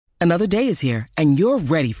Another day is here, and you're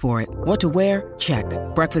ready for it. What to wear? Check.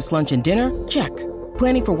 Breakfast, lunch, and dinner? Check.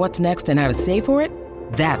 Planning for what's next and how to save for it?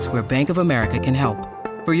 That's where Bank of America can help.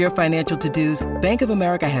 For your financial to-dos, Bank of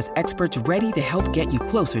America has experts ready to help get you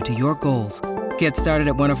closer to your goals. Get started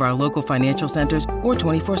at one of our local financial centers or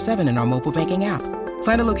 24/7 in our mobile banking app.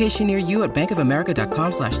 Find a location near you at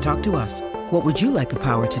bankofamerica.com/talktous. What would you like the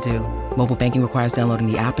power to do? Mobile banking requires downloading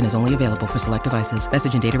the app and is only available for select devices.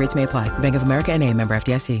 Message and data rates may apply. Bank of America N.A., member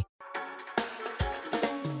FDIC.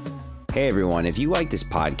 Hey everyone, if you like this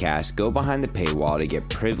podcast, go behind the paywall to get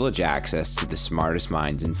privileged access to the smartest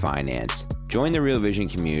minds in finance. Join the Real Vision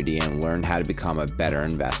community and learn how to become a better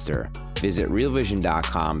investor. Visit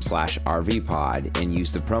realvision.com/RVPod and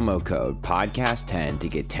use the promo code podcast10 to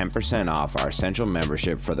get 10% off our essential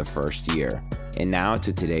membership for the first year. And now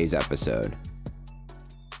to today's episode.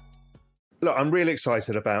 Look, I'm really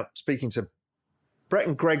excited about speaking to Brett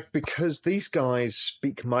and Greg because these guys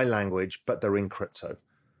speak my language, but they're in crypto.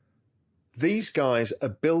 These guys are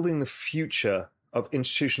building the future of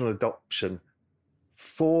institutional adoption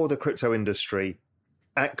for the crypto industry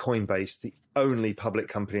at Coinbase, the only public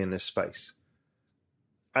company in this space.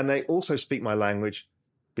 And they also speak my language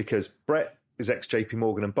because Brett is ex-JP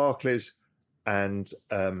Morgan and Barclays, and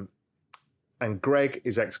Greg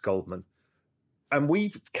is ex-Goldman. And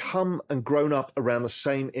we've come and grown up around the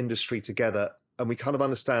same industry together, and we kind of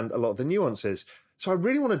understand a lot of the nuances. So I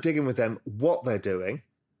really want to dig in with them what they're doing,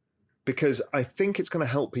 because I think it's going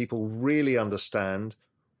to help people really understand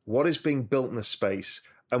what is being built in the space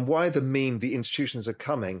and why the meme, the institutions are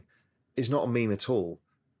coming, is not a meme at all.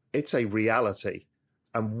 It's a reality.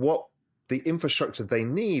 And what the infrastructure they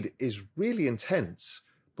need is really intense.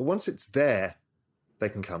 But once it's there, they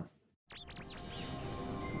can come.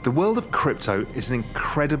 The world of crypto is an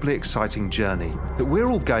incredibly exciting journey that we're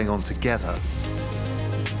all going on together.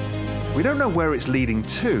 We don't know where it's leading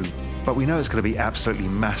to, but we know it's going to be absolutely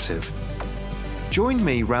massive. Join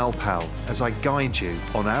me, Raoul Pal, as I guide you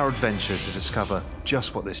on our adventure to discover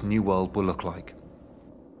just what this new world will look like.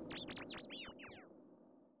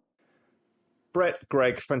 Brett,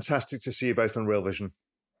 Greg, fantastic to see you both on Real Vision.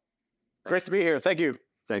 Great to be here. Thank you.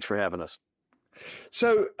 Thanks for having us.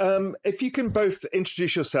 So if you can both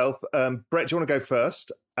introduce yourself, Brett, do you want to go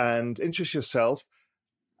first and introduce yourself?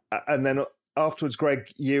 And then afterwards,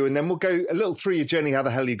 Greg, you, and then we'll go a little through your journey, how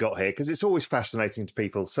the hell you got here, because it's always fascinating to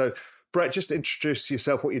people. So Brett, just introduce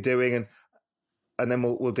yourself, what you're doing, and then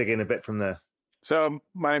we'll dig in a bit from there. So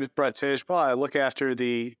my name is Brett Tishbal. I look after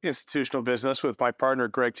the institutional business with my partner,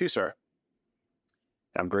 Greg Tusar.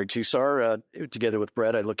 I'm Greg Tusar. Together with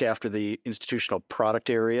Brett, I look after the institutional product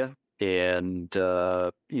area and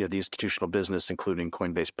the institutional business, including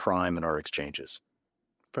Coinbase Prime and our exchanges.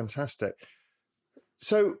 Fantastic.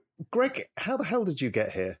 So, Greg, how the hell did you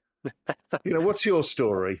get here? What's your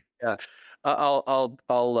story? Yeah, I'll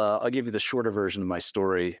give you the shorter version of my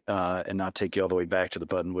story and not take you all the way back to the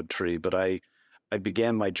buttonwood tree. But I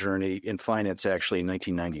began my journey in finance actually in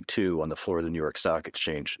 1992 on the floor of the New York Stock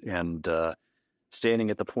Exchange, and standing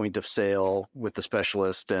at the point of sale with the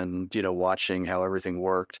specialist and watching how everything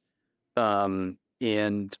worked. And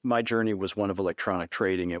my journey was one of electronic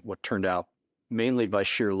trading at what turned out mainly by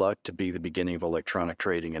sheer luck to be the beginning of electronic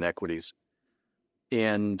trading in equities.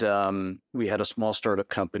 And we had a small startup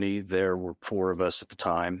company. There were 4 of us at the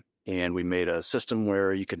time, and we made a system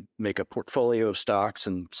where you could make a portfolio of stocks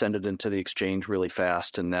and send it into the exchange really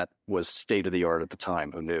fast. And that was state of the art at the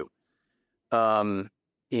time. Who knew?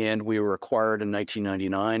 And we were acquired in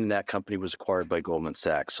 1999, and that company was acquired by Goldman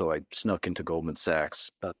Sachs. So I snuck into Goldman Sachs.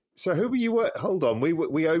 So who were you? Hold on,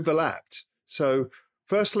 we overlapped. So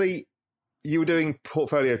firstly, you were doing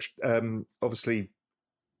portfolio, obviously,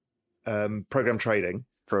 program trading.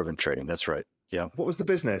 Program trading, that's right. Yeah. What was the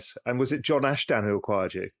business? And was it John Ashdown who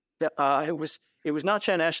acquired you? Yeah, it was not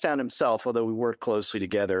John Ashdown himself, although we worked closely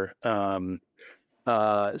together. So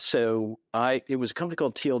it was a company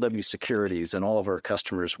called TLW Securities, and all of our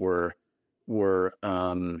customers were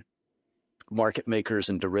market makers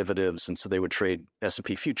and derivatives, and so they would trade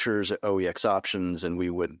S&P futures, OEX options, and we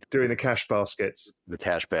would doing the cash baskets. The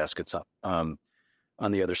cash baskets up on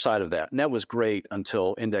the other side of that, and that was great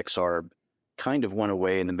until index arb kind of went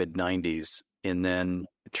away in the mid '90s, and then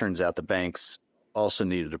it turns out the banks also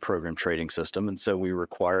needed a program trading system, and so we were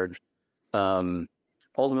acquired.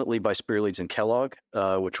 Ultimately by Spearleads and Kellogg,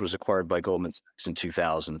 which was acquired by Goldman Sachs in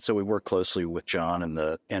 2000. So we worked closely with John and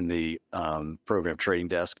the program trading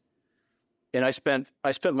desk. And I spent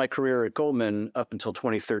my career at Goldman up until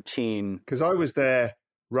 2013. Because I was there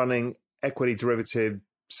running equity derivative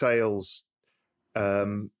sales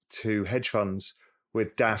to hedge funds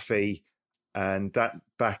with Daffy And that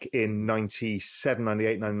back in 97,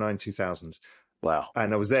 98, 99, 2000. Wow.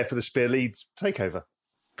 And I was there for the Spear Leads takeover.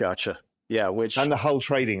 Gotcha. Yeah, And the Hull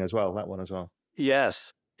trading as well, that one as well.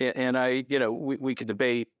 Yes. And we could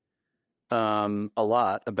debate a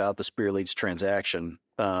lot about the Spear Leads transaction,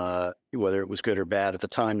 whether it was good or bad. At the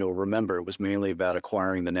time, you'll remember it was mainly about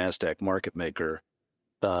acquiring the NASDAQ market maker,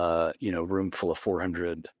 room full of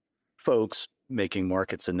 400 folks making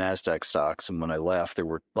markets in NASDAQ stocks. And when I left, there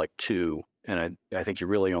were like two. And I think you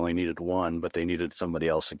really only needed one, but they needed somebody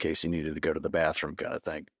else in case you needed to go to the bathroom kind of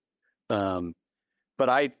thing. But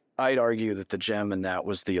I'd argue that the gem in that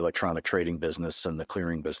was the electronic trading business and the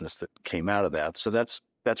clearing business that came out of that. So that's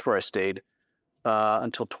where I stayed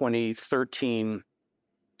until 2013.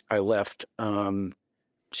 I left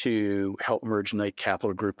to help merge Knight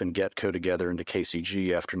Capital Group and Getco together into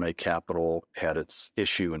KCG after Knight Capital had its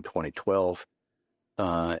issue in 2012.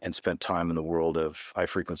 And spent time in the world of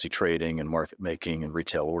high-frequency trading and market making and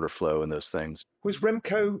retail order flow and those things. Was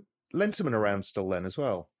Remco Lenterman around still then as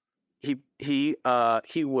well? He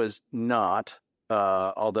was not,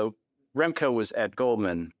 although Remco was at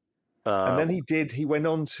Goldman. And then he went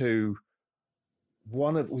on to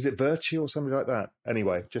was it Virtue or something like that?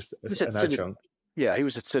 Anyway, just an adjunct. Yeah, he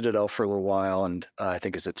was at Citadel for a little while, and I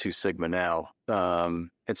think is at Two Sigma now. And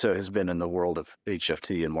so has been in the world of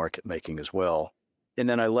HFT and market making as well. And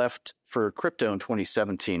then I left for crypto in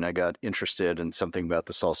 2017. I got interested in something about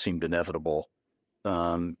this all seemed inevitable.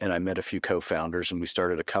 And I met a few co-founders, and we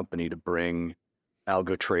started a company to bring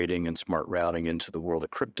algo trading and smart routing into the world of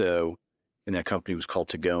crypto. And that company was called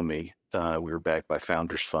Tagomi. We were backed by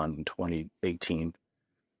Founders Fund in 2018.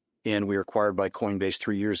 And we were acquired by Coinbase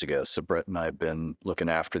 3 years ago. So Brett and I have been looking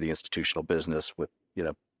after the institutional business with,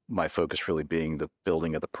 my focus really being the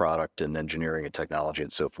building of the product and engineering and technology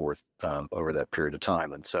and so forth over that period of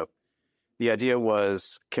time. And so the idea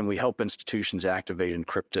was, can we help institutions activate in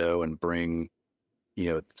crypto and bring,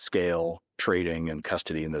 scale, trading and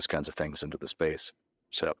custody and those kinds of things into the space?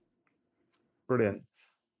 So. Brilliant.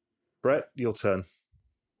 Brett, your turn.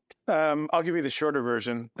 I'll give you the shorter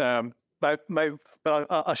version. But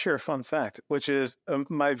I'll share a fun fact, which is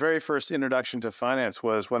my very first introduction to finance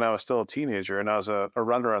was when I was still a teenager, and I was a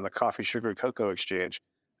runner on the coffee, sugar, cocoa exchange,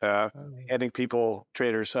 handing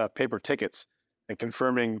traders, paper tickets and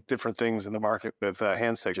confirming different things in the market with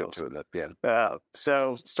hand signals.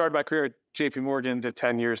 So started my career at JP Morgan, did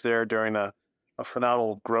 10 years there during a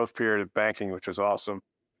phenomenal growth period of banking, which was awesome.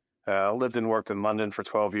 Lived and worked in London for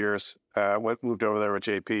 12 years, moved over there with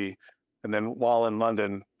JP. And then while in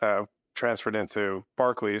London, transferred into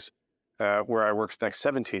Barclays, where I worked the next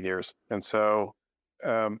 17 years. And so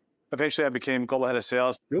eventually I became global head of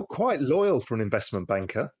sales. You're quite loyal for an investment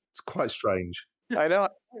banker. It's quite strange. I know.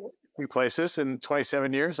 We places in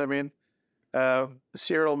 27 years. I mean,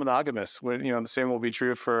 serial monogamous. The same will be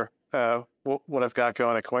true for what I've got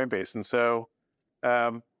going at Coinbase. And so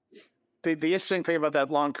the interesting thing about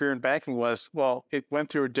that long career in banking was, it went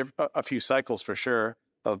through a few cycles for sure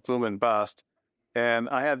of boom and bust. And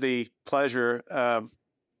I had the pleasure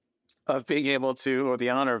of being able to, or the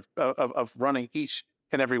honor of running each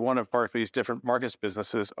and every one of Barclays' different markets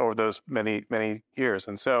businesses over those many, many years.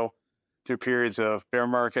 And so through periods of bear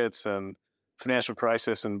markets and financial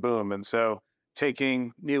crisis and boom. And so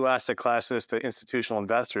taking new asset classes to institutional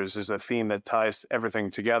investors is a theme that ties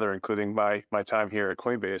everything together, including my time here at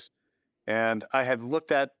Coinbase. And I had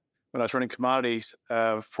looked at, when I was running commodities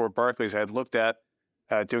for Barclays, I had looked at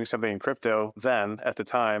doing something in crypto then at the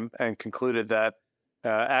time and concluded that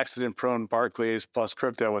accident-prone Barclays plus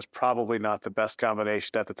crypto was probably not the best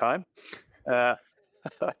combination at the time.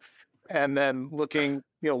 And then looking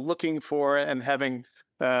for and having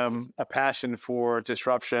a passion for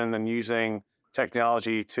disruption and using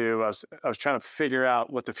technology I was trying to figure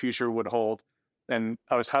out what the future would hold. And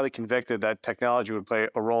I was highly convicted that technology would play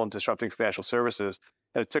a role in disrupting financial services.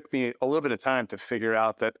 And it took me a little bit of time to figure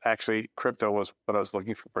out that actually crypto was what I was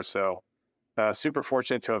looking for. So super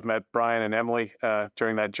fortunate to have met Brian and Emily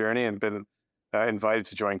during that journey and been invited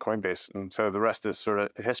to join Coinbase. And so the rest is sort of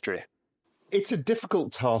history. It's a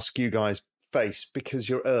difficult task you guys face because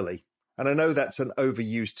you're early. And I know that's an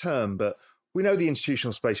overused term, but we know the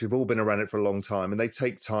institutional space, we've all been around it for a long time, and they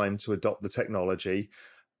take time to adopt the technology.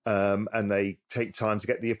 And they take time to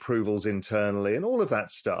get the approvals internally and all of that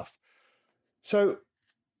stuff. So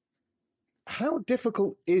how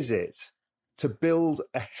difficult is it to build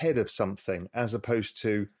ahead of something as opposed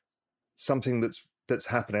to something that's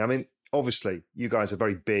happening? I mean, obviously, you guys are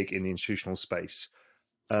very big in the institutional space,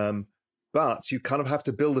 but you kind of have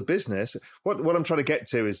to build a business. What I'm trying to get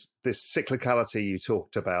to is this cyclicality you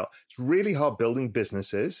talked about. It's really hard building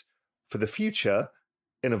businesses for the future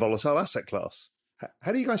in a volatile asset class.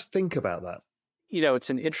 How do you guys think about that? It's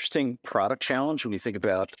an interesting product challenge when you think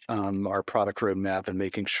about our product roadmap and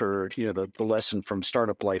making sure, the lesson from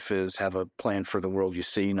startup life is have a plan for the world you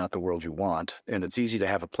see, not the world you want. And it's easy to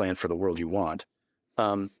have a plan for the world you want.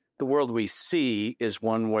 The world we see is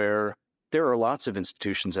one where there are lots of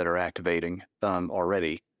institutions that are activating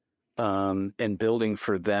already and building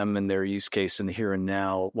for them and their use case in the here and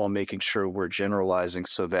now while making sure we're generalizing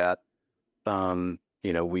so that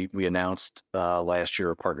we announced last year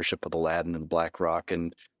a partnership with Aladdin and BlackRock,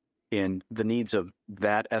 and the needs of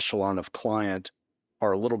that echelon of client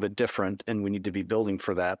are a little bit different, and we need to be building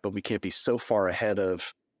for that, but we can't be so far ahead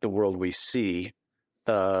of the world we see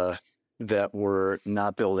that we're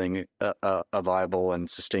not building a viable and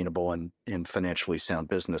sustainable and financially sound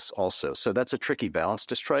business also. So that's a tricky balance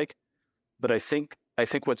to strike. But I think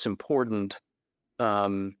what's important,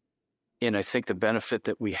 and I think the benefit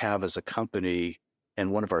that we have as a company,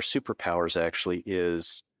 and one of our superpowers actually,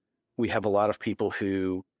 is we have a lot of people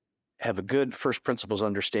who have a good first principles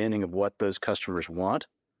understanding of what those customers want,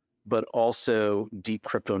 but also deep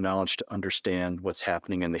crypto knowledge to understand what's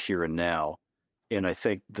happening in the here and now. And I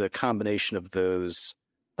think the combination of those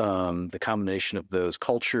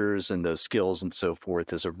cultures and those skills and so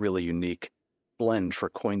forth is a really unique blend for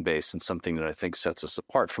Coinbase, and something that I think sets us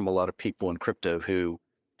apart from a lot of people in crypto who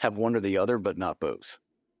have one or the other, but not both.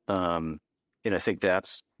 And I think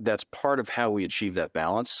that's part of how we achieve that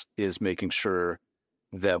balance, is making sure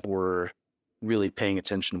that we're really paying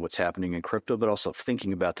attention to what's happening in crypto, but also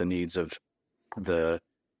thinking about the needs of the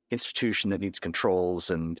institution that needs controls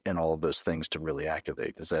and all of those things to really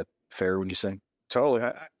activate. Is that fair, would you say?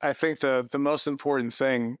 Totally. I think the most important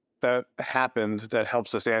thing that happened that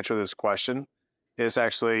helps us answer this question is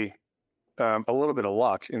actually a little bit of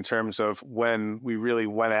luck in terms of when we really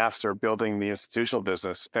went after building the institutional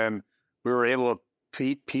business. And we were able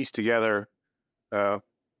to piece together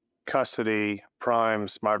custody, prime,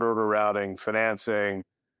 smart order routing, financing,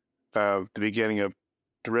 the beginning of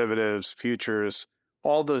derivatives, futures.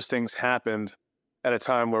 All those things happened at a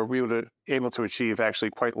time where we were able to achieve actually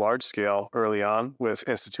quite large scale early on with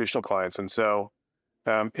institutional clients. And so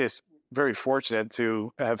it's very fortunate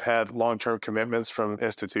to have had long-term commitments from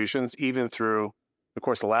institutions, even through the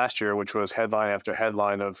course of last year, which was headline after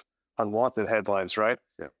headline of unwanted headlines, right?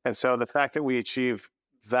 Yeah. And so the fact that we achieved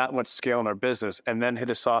that much scale in our business and then hit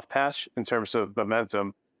a soft patch in terms of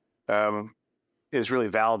momentum is really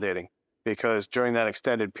validating, because during that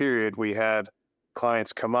extended period, we had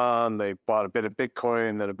clients come on, they bought a bit of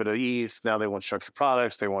Bitcoin, then a bit of ETH. Now they want structured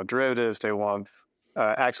products, they want derivatives, they want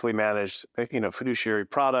actually managed, fiduciary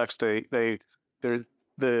products. There's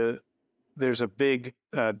a big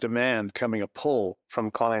demand coming, a pull from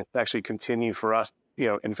clients to actually continue for us,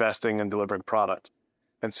 investing and delivering product.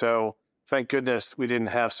 And so, thank goodness we didn't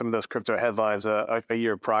have some of those crypto headlines a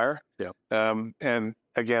year prior. Yeah. And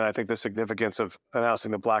again, I think the significance of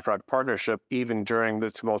announcing the BlackRock partnership, even during the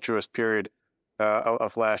tumultuous period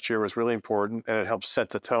of last year, was really important, and it helps set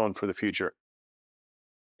the tone for the future.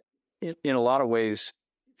 In a lot of ways,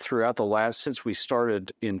 throughout since we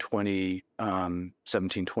started in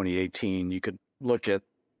 2017, 2018, you could look at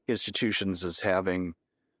institutions as having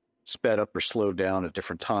sped up or slowed down at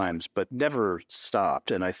different times, but never stopped.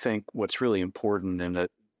 And I think what's really important, and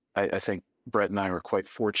I think Brett and I are quite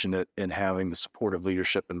fortunate in having the support of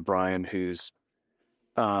leadership and Brian, who's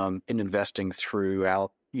in investing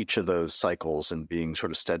throughout each of those cycles and being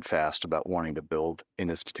sort of steadfast about wanting to build an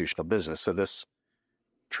institutional business. So this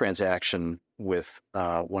transaction with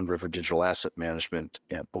One River Digital Asset Management,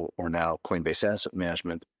 or now Coinbase Asset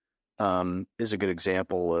Management, is a good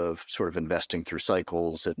example of sort of investing through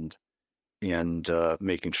cycles and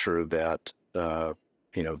making sure that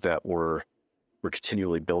that we're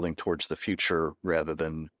continually building towards the future rather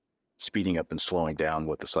than speeding up and slowing down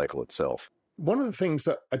with the cycle itself. One of the things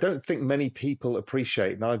that I don't think many people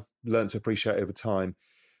appreciate, and I've learned to appreciate over time,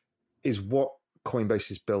 is what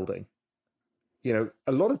Coinbase is building. A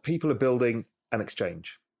lot of people are building an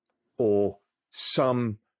exchange or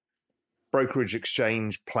some brokerage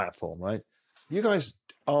exchange platform, right? You guys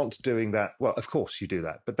aren't doing that. Well, of course you do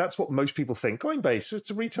that, but that's what most people think. Coinbase, it's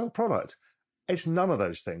a retail product. It's none of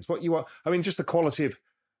those things. What you are, just the quality of,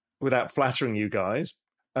 without flattering you guys,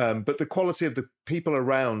 but the quality of the people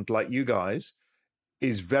around like you guys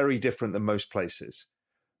is very different than most places.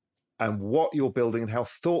 And what you're building and how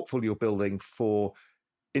thoughtful you're building for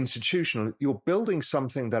institutional, you're building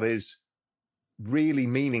something that is really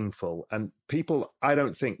meaningful. And people, I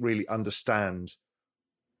don't think, really understand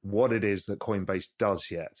what it is that Coinbase does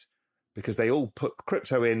yet, because they all put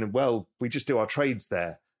crypto in, well, we just do our trades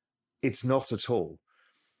there. It's not at all.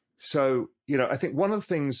 So, I think one of the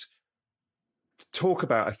things to talk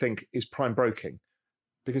about, I think, is prime broking,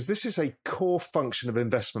 because this is a core function of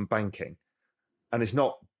investment banking. And it's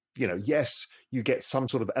not, yes, you get some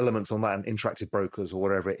sort of elements on that and interactive brokers or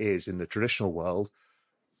whatever it is in the traditional world,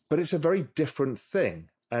 but it's a very different thing.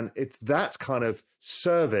 And it's that kind of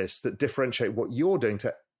service that differentiate what you're doing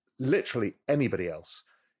to literally anybody else.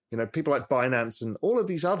 People like Binance and all of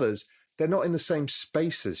these others, they're not in the same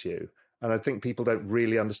space as you. And I think people don't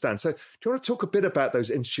really understand. So do you want to talk a bit about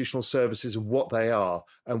those institutional services and what they are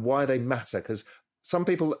and why they matter? Because some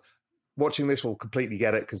people watching this will completely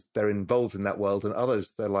get it because they're involved in that world, and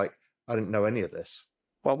others, they're like, I didn't know any of this.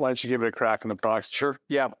 Well, why don't you give it a crack in the box? Sure.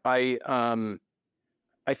 Yeah. I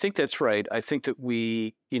think that's right. I think that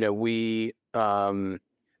we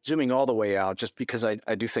zooming all the way out, just because I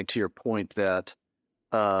do think, to your point, that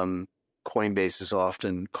Coinbase is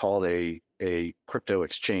often called a crypto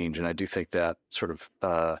exchange. And I do think that sort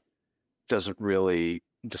of doesn't really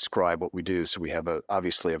describe what we do. So we have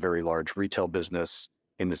obviously a very large retail business,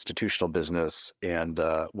 an institutional business, and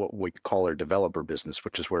what we call our developer business,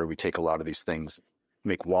 which is where we take a lot of these things,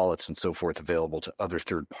 make wallets and so forth available to other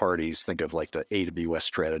third parties. Think of like the AWS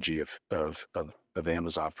strategy of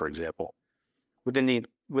Amazon, for example. Within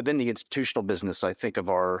the institutional business, I think of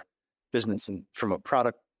our business from a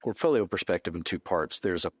product portfolio perspective in two parts.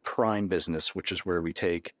 There's a prime business, which is where we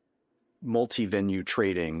take multi-venue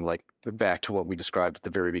trading, like back to what we described at the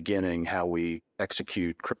very beginning, how we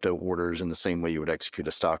execute crypto orders in the same way you would execute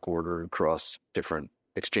a stock order across different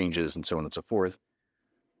exchanges and so on and so forth.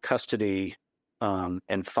 Custody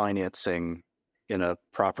and financing in a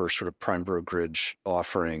proper sort of prime brokerage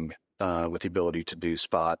offering with the ability to do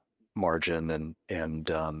spot margin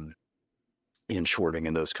and in shorting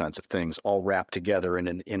and those kinds of things, all wrapped together in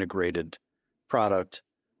an integrated product,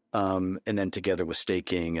 and then together with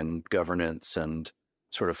staking and governance and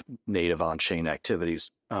sort of native on-chain activities.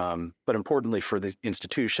 But importantly for the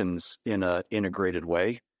institutions, in an integrated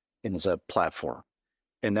way and as a platform.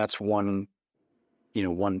 And that's one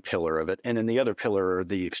pillar of it. And then the other pillar are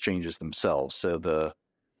the exchanges themselves. So the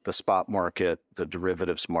spot market, the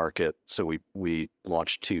derivatives market. So we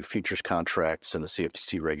launched 2 futures contracts in the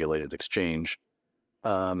CFTC regulated exchange.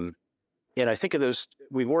 And I think of those,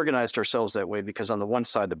 we've organized ourselves that way because on the one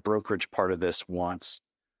side, the brokerage part of this wants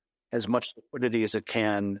as much liquidity as it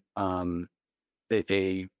can,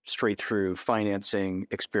 a straight through financing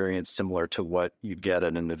experience similar to what you'd get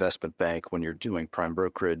at an investment bank when you're doing prime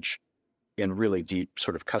brokerage, and really deep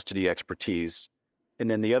sort of custody expertise. And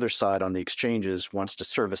then the other side on the exchanges wants to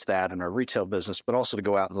service that in our retail business, but also to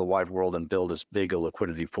go out in the wide world and build as big a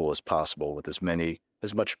liquidity pool as possible with as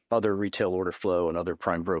much other retail order flow and other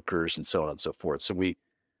prime brokers and so on and so forth. So we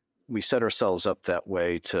set ourselves up that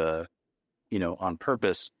way to, on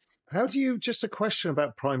purpose. How do you, just a question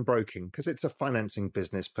about prime broking, because it's a financing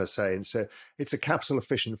business per se, and it's a capital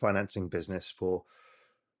efficient financing business for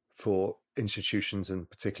institutions and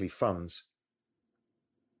particularly funds.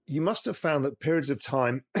 You must have found that periods of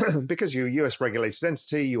time, because you're a US regulated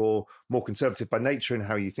entity, you're more conservative by nature in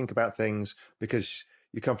how you think about things, because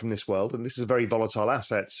you come from this world, and this is a very volatile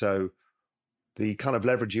asset. So the kind of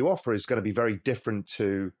leverage you offer is going to be very different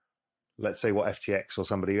to, let's say, what FTX or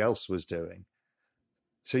somebody else was doing.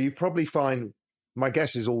 So you probably find, my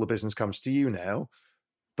guess is all the business comes to you now,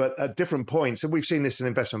 but at different points, and we've seen this in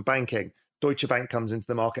investment banking, Deutsche Bank comes into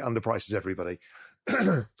the market, underprices everybody.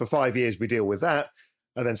 For 5 years, we deal with that.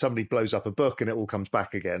 And then somebody blows up a book and it all comes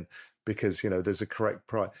back again because, there's a correct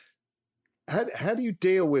price. How do you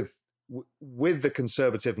deal with the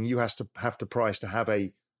conservative, and you have to price to have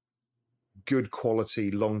a good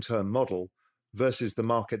quality long-term model versus the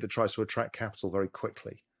market that tries to attract capital very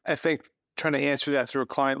quickly? I think trying to answer that through a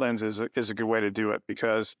client lens is a good way to do it,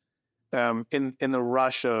 because in the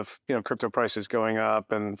rush of crypto prices going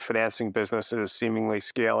up and financing businesses seemingly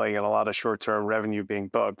scaling and a lot of short-term revenue being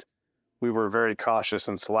booked, we were very cautious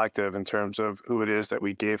and selective in terms of who it is that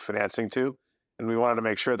we gave financing to, and we wanted to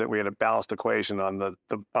make sure that we had a balanced equation on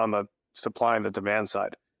the supply and the demand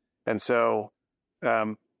side. And so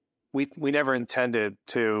we never intended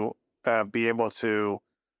to be able to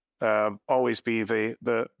always be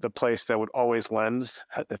the place that would always lend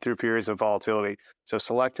through periods of volatility. So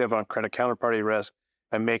selective on credit counterparty risk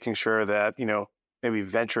and making sure that maybe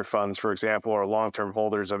venture funds, for example, are long-term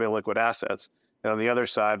holders of illiquid assets. And on the other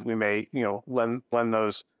side, we may, lend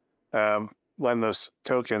those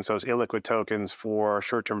tokens, those illiquid tokens, for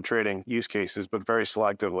short-term trading use cases, but very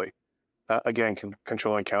selectively. Again,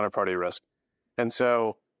 controlling counterparty risk. And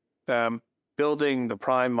so, building the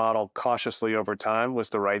prime model cautiously over time was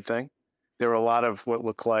the right thing. There were a lot of what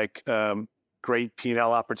looked like great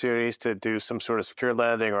P&L opportunities to do some sort of secured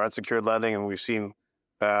lending or unsecured lending, and we've seen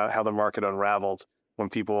how the market unraveled when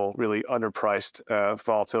people really underpriced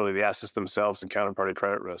volatility of the assets themselves and counterparty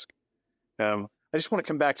credit risk. I just want to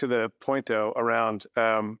come back to the point, though, around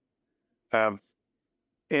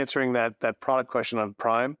answering that product question on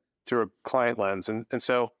Prime through a client lens. And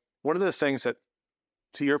so one of the things that,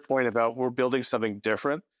 to your point about we're building something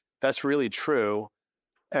different, that's really true.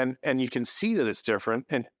 And you can see that it's different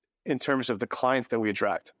in terms of the clients that we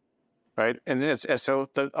attract, right? And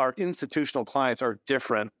our institutional clients are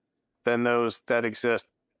different than those that exist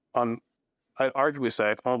on, I'd arguably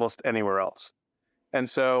say, almost anywhere else. And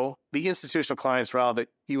so the institutional clients, Raul, that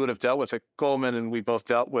you would have dealt with at Goldman and we both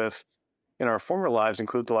dealt with in our former lives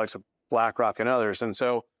include the likes of BlackRock and others. And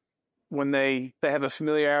so when they have a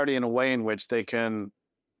familiarity in a way in which they can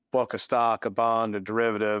book a stock, a bond, a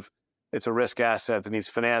derivative, it's a risk asset that needs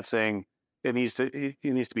financing. It needs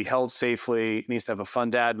to be held safely. It needs to have a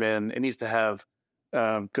fund admin. It needs to have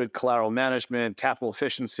good collateral management, capital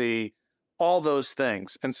efficiency, all those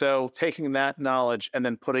things. And so taking that knowledge and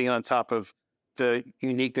then putting it on top of the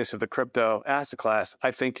uniqueness of the crypto asset class,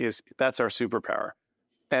 I think that's our superpower.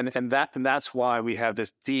 And that's why we have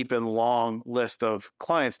this deep and long list of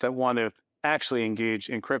clients that want to actually engage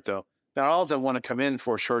in crypto. Now, all of them want to come in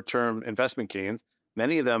for short-term investment gains.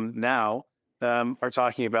 Many of them now are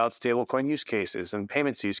talking about stablecoin use cases and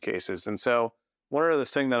payments use cases. And so one other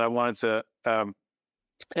thing that I wanted to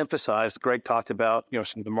emphasize, Greg talked about,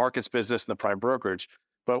 some of the markets business and the prime brokerage,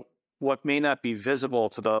 but what may not be visible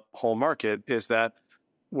to the whole market is that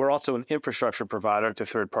we're also an infrastructure provider to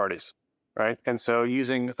third parties, right? And so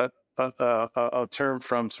using a term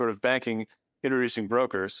from sort of banking, introducing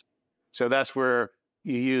brokers. So that's where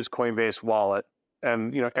you use Coinbase wallet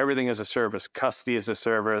and, everything as a service, custody as a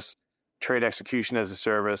service, trade execution as a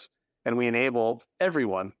service. And we enable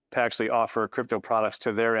everyone to actually offer crypto products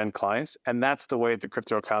to their end clients. And that's the way the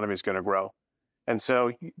crypto economy is going to grow. And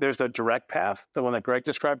so there's the direct path, the one that Greg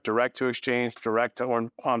described, direct to exchange, direct to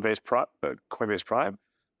Coinbase Prime.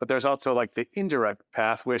 But there's also like the indirect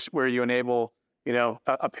path, where you enable,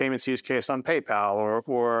 a payments use case on PayPal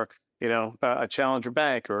or a challenger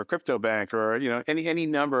bank or a crypto bank or, any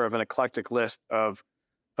number of an eclectic list of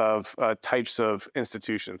types of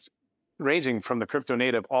institutions, ranging from the crypto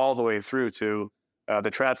native all the way through to the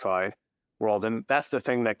TradFi world. And that's the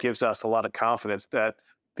thing that gives us a lot of confidence that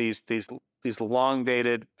these long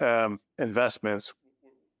dated investments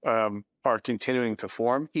are continuing to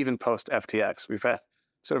form even post FTX. We've had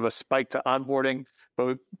sort of a spike to onboarding,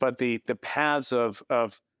 but the paths of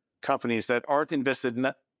companies that aren't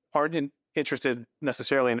interested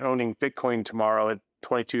necessarily in owning Bitcoin tomorrow at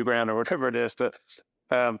 22 grand or whatever it is,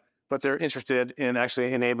 but they're interested in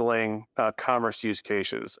actually enabling commerce use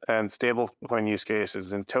cases and stablecoin use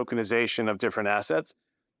cases and tokenization of different assets.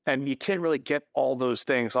 And you can't really get all those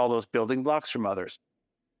things, all those building blocks from others.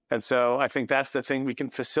 And so I think that's the thing. We can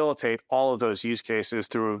facilitate all of those use cases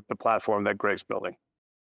through the platform that Greg's building.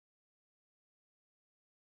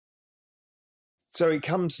 So it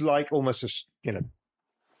comes like almost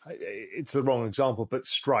it's the wrong example, but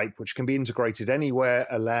Stripe, which can be integrated anywhere,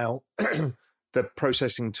 allow the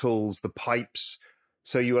processing tools, the pipes.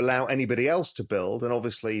 So you allow anybody else to build. And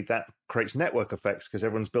obviously that creates network effects because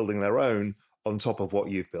everyone's building their own on top of what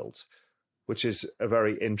you've built, which is a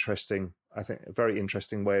very interesting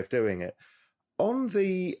way of doing it. On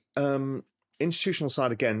the institutional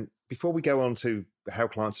side, again, before we go on to how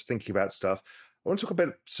clients are thinking about stuff, I want to talk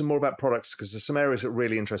some more about products because there's some areas that are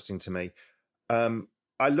really interesting to me.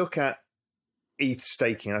 I look at ETH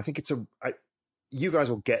staking, and I think you guys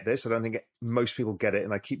will get this. I don't think most people get it,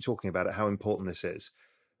 and I keep talking about it, how important this is,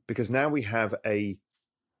 because now we have a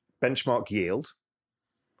benchmark yield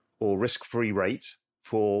or risk-free rate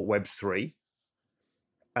for Web3,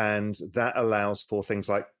 and that allows for things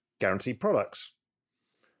like guaranteed products.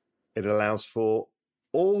 It allows for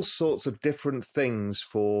all sorts of different things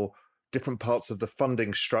for different parts of the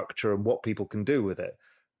funding structure and what people can do with it.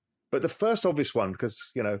 But the first obvious one,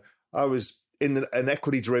 because, I was an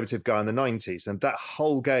equity derivative guy in the 90s, and that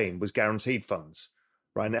whole game was guaranteed funds,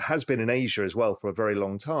 right? And it has been in Asia as well for a very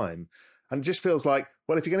long time. And it just feels like,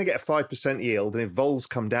 well, if you're going to get a 5% yield and if vols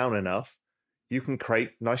come down enough, you can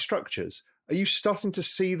create nice structures. Are you starting to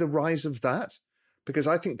see the rise of that? Because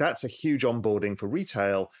I think that's a huge onboarding for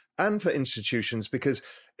retail and for institutions, because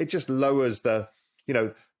it just lowers the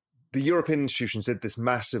European institutions did this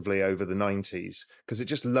massively over the 90s because it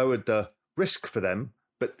just lowered the risk for them,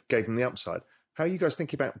 but gave them the upside. How are you guys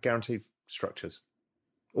thinking about guaranteed structures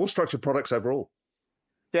or structured products overall?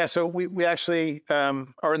 Yeah, so we actually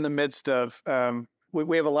are in the midst of,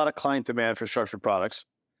 we have a lot of client demand for structured products.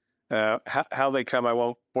 How they come, I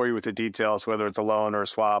won't bore you with the details, whether it's a loan or a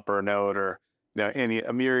swap or a note or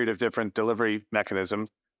a myriad of different delivery mechanisms.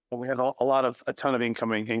 But we had a ton of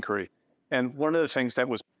incoming inquiry. And one of the things that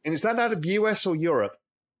was... And is that out of US or Europe?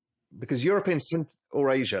 Because Europeans or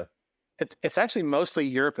Asia? It's actually mostly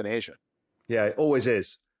Europe and Asia. Yeah, it always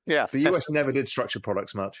is. Yeah. The US never did structured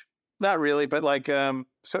products much. Not really, but like,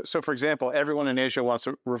 so for example, everyone in Asia wants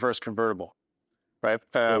a reverse convertible, right?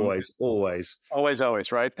 Always,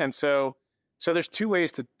 right? And so there's two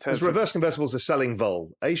ways to because reverse convertibles are selling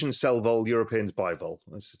vol. Asians sell vol, Europeans buy vol.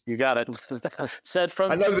 You got it. Said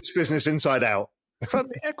from... I know this business inside out. From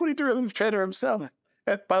the equity derivative trader himself.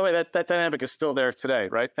 By the way, that dynamic is still there today,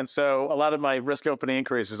 right? And so a lot of my risk opening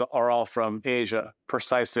increases are all from Asia,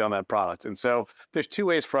 precisely on that product. And so there's two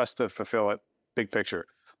ways for us to fulfill it, big picture.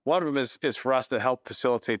 One of them is for us to help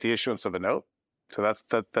facilitate the issuance of a note. So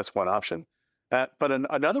that's one option. But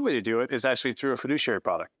another way to do it is actually through a fiduciary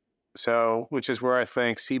product. So, which is where I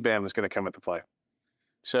think CBAM is going to come into play.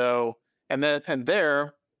 So, and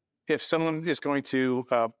there, if someone is going to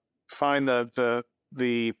find the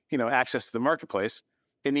access to the marketplace,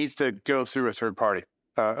 it needs to go through a third party,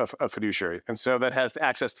 a fiduciary. And so that has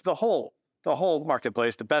access to the whole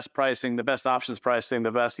marketplace, the best pricing, the best options pricing,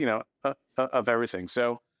 the best, of everything.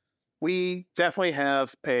 So we definitely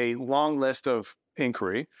have a long list of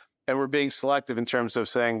inquiry, and we're being selective in terms of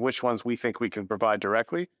saying which ones we think we can provide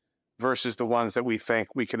directly versus the ones that we think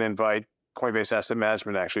we can invite Coinbase Asset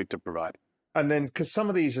Management actually to provide. And then, because some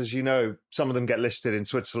of these, as you know, some of them get listed in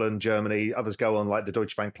Switzerland, Germany, others go on like the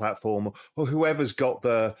Deutsche Bank platform or whoever's got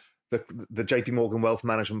the JP Morgan Wealth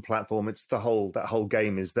Management platform. It's that whole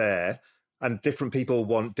game is there, and different people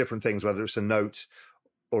want different things, whether it's a note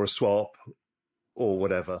or a swap or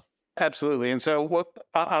whatever. Absolutely. And so,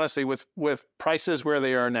 honestly, with prices where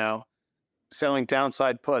they are now, selling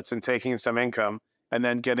downside puts and taking some income, and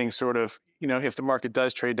then getting sort of, if the market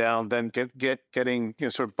does trade down, then getting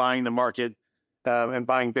sort of buying the market. And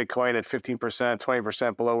buying Bitcoin at 15%,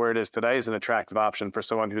 20% below where it is today is an attractive option for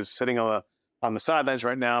someone who's sitting on the sidelines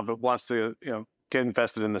right now, but wants to get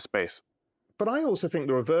invested in the space. But I also think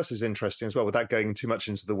the reverse is interesting as well, without going too much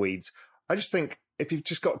into the weeds. I just think if you've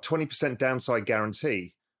just got 20% downside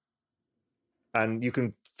guarantee, and you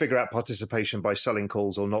can figure out participation by selling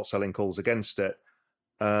calls or not selling calls against it,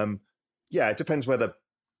 it depends whether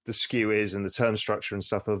the skew is and the term structure and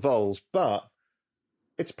stuff evolves, but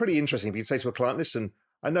it's pretty interesting if you say to a client, listen,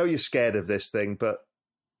 I know you're scared of this thing, but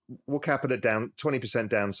we'll cap it at down 20%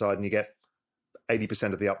 downside and you get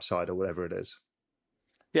 80% of the upside or whatever it is.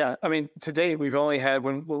 Yeah. I mean, today we've only had,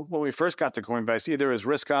 when we first got to Coinbase, either it was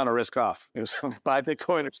risk on or risk off. It was buy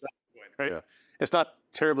Bitcoin or sell Bitcoin, right? Yeah. It's not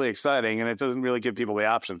terribly exciting and it doesn't really give people the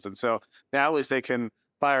options. And so now at least they can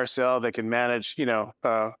buy or sell, they can manage,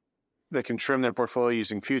 they can trim their portfolio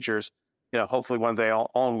using futures. Hopefully one day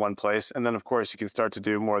all in one place. And then, of course, you can start to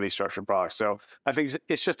do more of these structured products. So I think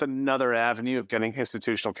it's just another avenue of getting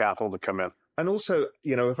institutional capital to come in. And also,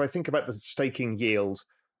 if I think about the staking yield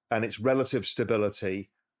and its relative stability,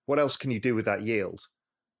 what else can you do with that yield?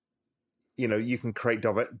 You can create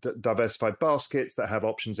diversified baskets that have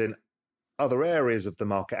options in other areas of the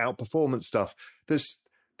market, outperformance stuff. There's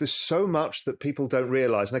so much that people don't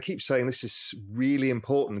realize. And I keep saying this is really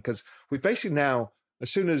important because we've basically now, as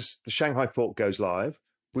soon as the Shanghai fork goes live,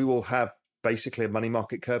 we will have basically a money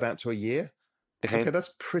market curve out to a year. Okay,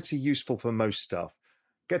 that's pretty useful for most stuff.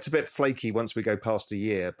 Gets a bit flaky once we go past a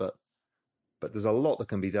year, but there's a lot that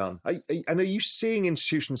can be done. And are you seeing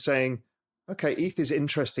institutions saying, okay, ETH is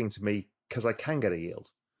interesting to me because I can get a yield?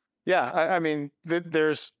 Yeah, I mean,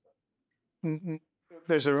 there's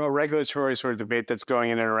a regulatory sort of debate that's going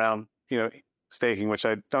in and around, staking, which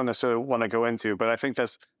I don't necessarily want to go into, but I think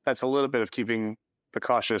that's a little bit of keeping the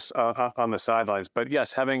cautious on the sidelines. But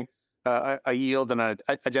yes, having a yield and an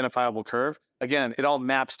identifiable curve, again, it all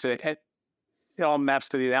maps to the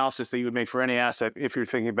analysis that you would make for any asset if you're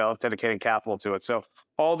thinking about dedicating capital to it. So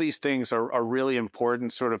all these things are really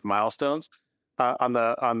important sort of milestones on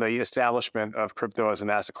the establishment of crypto as an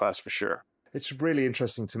asset class for sure. It's really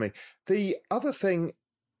interesting to me. The other thing,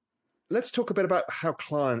 let's talk a bit about how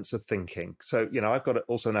clients are thinking. So, I've got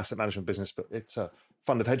also an asset management business, but it's a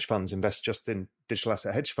fund of hedge funds, invest just in digital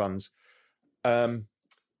asset hedge funds.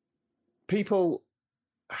 People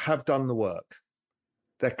have done the work.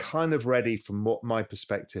 They're kind of ready from what my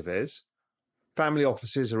perspective is. Family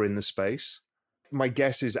offices are in the space. My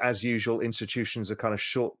guess is, as usual, institutions are kind of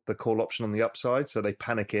short the call option on the upside, so they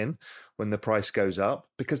panic in when the price goes up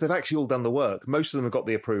because they've actually all done the work. Most of them have got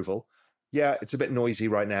the approval. Yeah, it's a bit noisy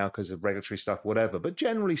right now because of regulatory stuff, whatever. But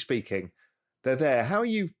generally speaking, they're there. How are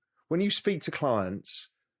you, when you speak to clients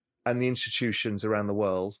and the institutions around the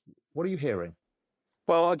world, What are you hearing?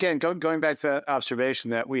 Well, again, going back to that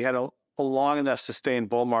observation that we had a long enough sustained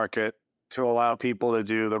bull market to allow people to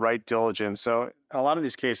do the right diligence. So in a lot of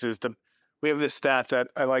these cases, we have this stat that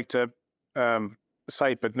I like to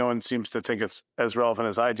cite, but no one seems to think it's as relevant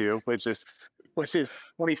as I do, which is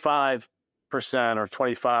 25% or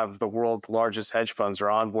 25 of the world's largest hedge funds are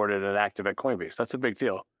onboarded and active at Coinbase. That's a big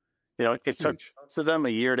deal. It took most of them a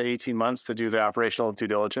year to 18 months to do the operational due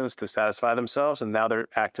diligence to satisfy themselves, and now they're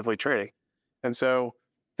actively trading. And so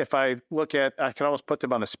if I can almost put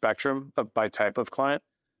them on a spectrum by type of client.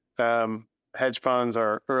 Hedge funds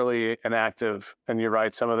are early and active, and you're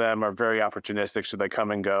right, some of them are very opportunistic, so they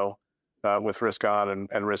come and go with risk on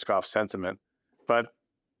and risk off sentiment. But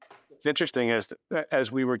what's interesting is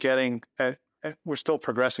as we were we're still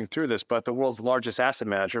progressing through this, but the world's largest asset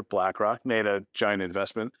manager, BlackRock, made a giant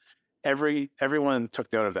investment. Everyone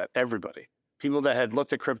took note of that. Everybody, people that had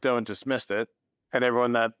looked at crypto and dismissed it, and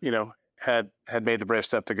everyone that had made the brave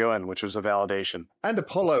step to go in, which was a validation. And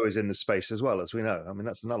Apollo is in the space as well, as we know. I mean,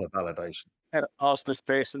 that's another validation. And also the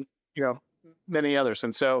space, and many others.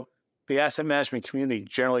 And so the asset management community,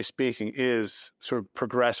 generally speaking, is sort of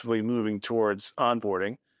progressively moving towards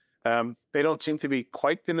onboarding. They don't seem to be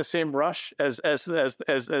quite in the same rush as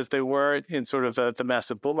they were in sort of the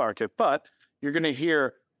massive bull market, but you're going to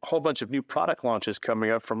hear a whole bunch of new product launches coming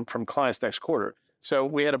up from clients next quarter. So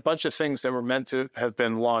we had a bunch of things that were meant to have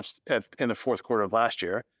been launched in the fourth quarter of last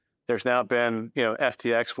year. There's now been,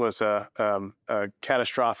 FTX was a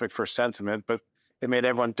catastrophic for sentiment, but it made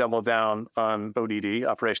everyone double down on ODD,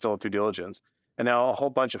 operational due diligence. And now a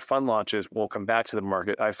whole bunch of fund launches will come back to the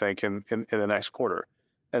market, I think, in the next quarter.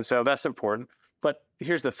 And so that's important. But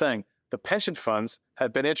here's the thing. The pension funds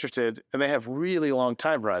have been interested, and they have really long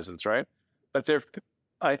time horizons, right? But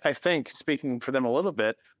I think, speaking for them a little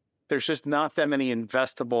bit, there's just not that many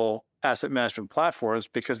investable asset management platforms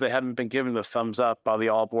because they haven't been given the thumbs up by the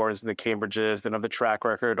Allboards and the Cambridges, they don't have the track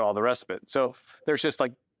record, all the rest of it. So there's just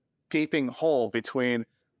like gaping hole between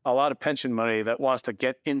a lot of pension money that wants to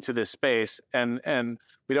get into this space, and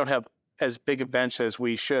we don't have as big a bench as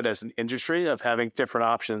we should as an industry of having different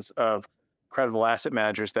options of credible asset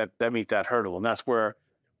managers that meet that hurdle. And that's where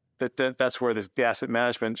the asset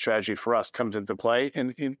management strategy for us comes into play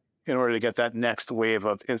in order to get that next wave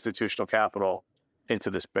of institutional capital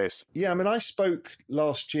into this space. Yeah, I mean, I spoke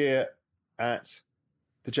last year at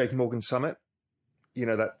the JP Morgan Summit,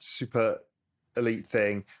 that super elite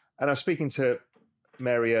thing. And I was speaking to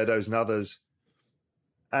Mary Erdoes and others,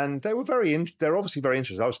 and they were they're obviously very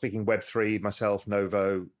interested. I was speaking Web3 myself,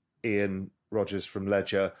 Novo, Ian Rogers from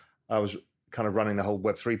Ledger. I was kind of running the whole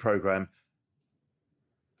Web3 program.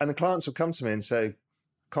 And the clients would come to me and say,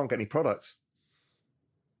 can't get any products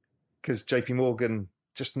because JP Morgan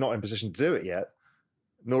just not in position to do it yet,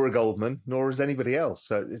 nor a Goldman, nor is anybody else.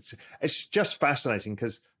 So it's just fascinating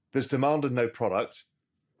because there's demand and no product.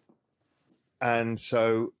 And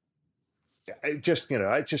so it just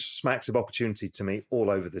smacks of opportunity to me all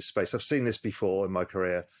over this space. I've seen this before in my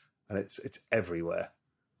career, and it's everywhere.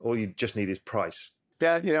 All you just need is price.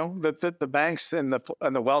 Yeah, the banks and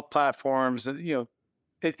the wealth platforms,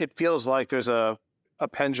 it feels like there's a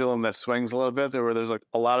pendulum that swings a little bit where there's like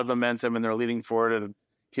a lot of momentum and they're leading forward, and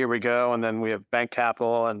here we go. And then we have bank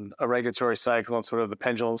capital and a regulatory cycle, and sort of the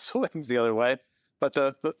pendulum swings the other way. But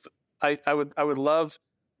I would love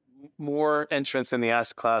more entrants in the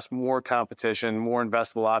asset class, more competition, more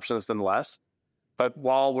investable options than less. But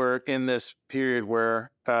while we're in this period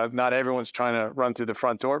where not everyone's trying to run through the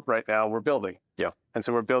front door right now, we're building. Yeah. And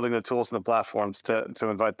so we're building the tools and the platforms to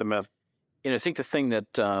invite them in. And I think the thing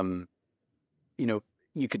that,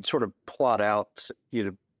 you could sort of plot out,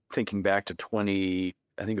 thinking back to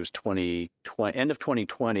end of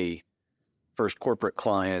 2020, first corporate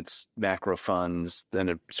clients, macro funds, then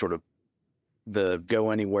it sort of the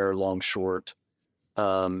go anywhere, long, short.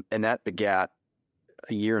 And that begat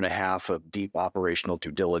a year and a half of deep operational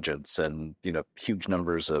due diligence and, huge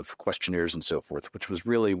numbers of questionnaires and so forth, which was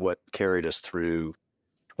really what carried us through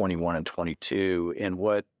 21 and 22. And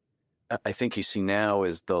what I think you see now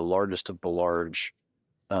is the largest of the large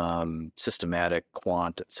systematic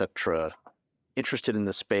quant, et cetera, interested in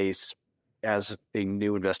the space as a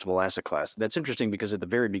new investable asset class. That's interesting because at the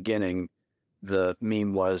very beginning, the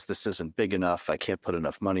meme was, this isn't big enough, I can't put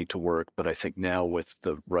enough money to work. But I think now with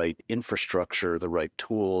the right infrastructure, the right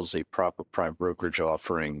tools, a proper prime brokerage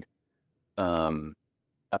offering,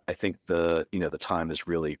 I think the time is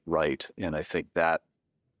really right. And I think that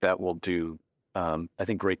will do,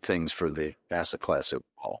 great things for the asset class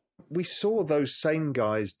overall. We saw those same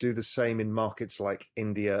guys do the same in markets like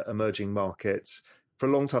India, emerging markets. For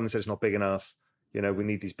a long time, they said it's not big enough. We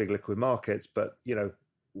need these big liquid markets. But,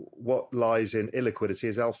 what lies in illiquidity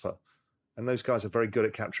is alpha. And those guys are very good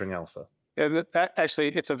at capturing alpha. And actually,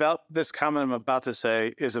 this comment I'm about to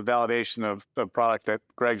say is a validation of the product that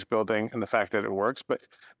Greg's building and the fact that it works. But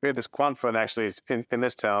we had this quant fund actually in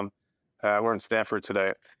this town. We're in Stanford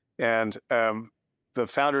today. And the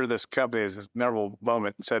founder of this company is this memorable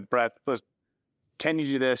moment and said, Brett, listen, can you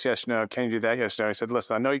do this? Yes, no. Can you do that? Yes, no. He said,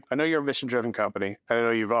 listen, I know you're a mission-driven company. I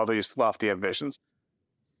know you've all these lofty ambitions.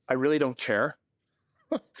 I really don't care.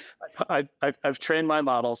 I've trained my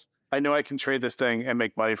models. I know I can trade this thing and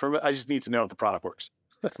make money from it. I just need to know if the product works.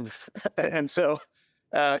 And so,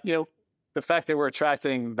 the fact that we're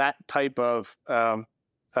attracting that type of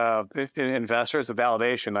investor is a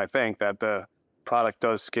validation, I think, that the product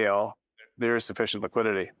does scale. There is sufficient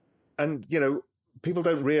liquidity. And, people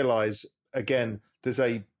don't realize, again, there's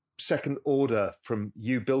a second order from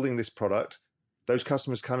you building this product. Those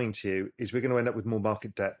customers coming to you is we're going to end up with more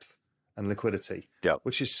market depth and liquidity,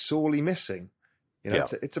 which is sorely missing.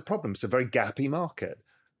 It's a problem. It's a very gappy market,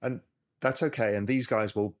 and that's okay. And these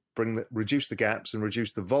guys will reduce the gaps and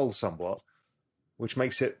reduce the vol somewhat, which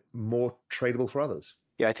makes it more tradable for others.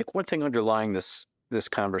 Yeah, I think one thing underlying this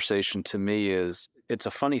conversation to me is it's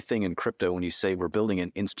a funny thing in crypto when you say we're building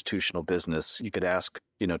an institutional business. You could ask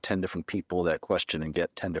 10 different people that question and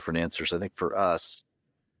get 10 different answers. I think for us,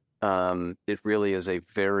 it really is a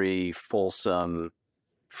very fulsome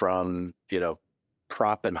from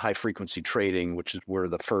prop and high frequency trading, which is where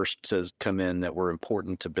the first to come in that were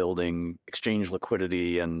important to building exchange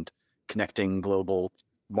liquidity and connecting global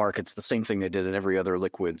markets, the same thing they did in every other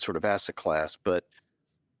liquid sort of asset class, but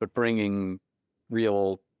bringing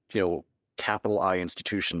real, capital I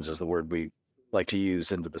institutions is the word we like to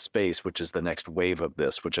use into the space, which is the next wave of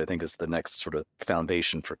this, which I think is the next sort of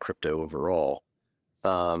foundation for crypto overall.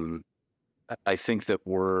 I think that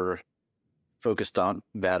we're focused on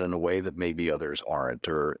that in a way that maybe others aren't,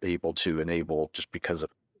 or able to enable just because of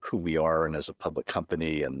who we are and as a public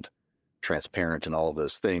company and transparent and all of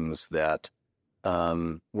those things that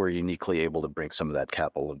we're uniquely able to bring some of that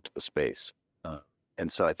capital into the space. And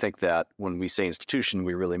so I think that when we say institution,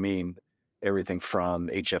 we really mean everything from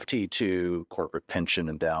HFT to corporate pension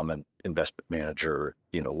endowment, investment manager,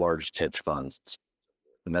 large hedge funds.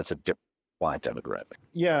 And that's a different client demographic.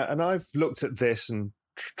 Yeah. And I've looked at this and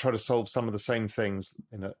try to solve some of the same things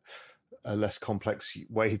in a less complex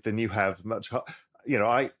way than you have.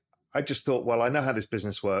 I just thought, well, I know how this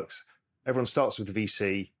business works. Everyone starts with the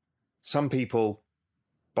VC. Some people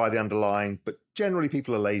buy the underlying, but generally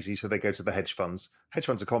people are lazy, so they go to the hedge funds. Hedge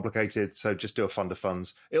funds are complicated, so just do a fund of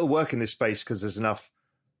funds. It'll work in this space because there's enough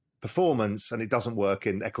performance, and it doesn't work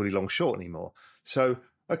in equity long short anymore. So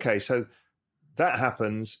that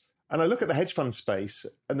happens. And I look at the hedge fund space,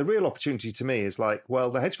 and the real opportunity to me is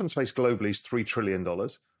the hedge fund space globally is $3 trillion.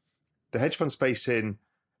 The hedge fund space in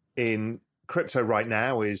crypto right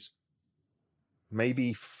now is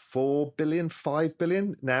maybe 4 billion, 5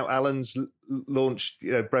 billion. Now Alan's launched,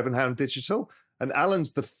 Brevenhound Digital, and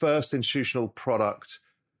Alan's the first institutional product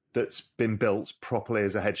that's been built properly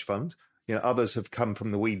as a hedge fund. Others have come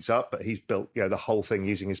from the weeds up, but he's built, the whole thing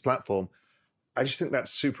using his platform. I just think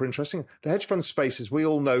that's super interesting. The hedge fund space, as we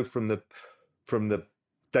all know from the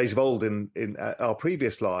days of old in our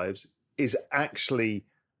previous lives, is actually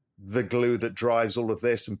the glue that drives all of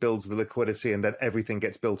this and builds the liquidity, and then everything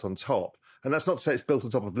gets built on top. And that's not to say it's built on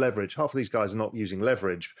top of leverage. Half of these guys are not using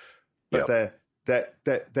leverage, but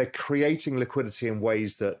they're creating liquidity in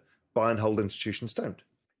ways that buy and hold institutions don't.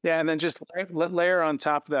 Yeah, and then just layer on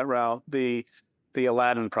top of that, Raul, the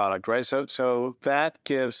Aladdin product, right? So that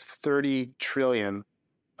gives 30 trillion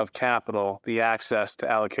of capital the access to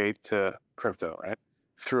allocate to crypto, right?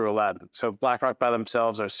 Through Aladdin. So BlackRock by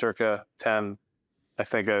themselves are circa 10, I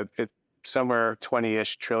think somewhere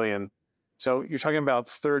 20-ish trillion. So you're talking about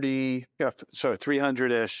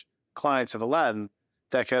 300-ish clients of Aladdin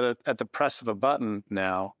that could, at the press of a button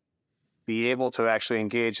now, be able to actually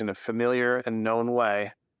engage in a familiar and known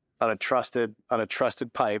way on a trusted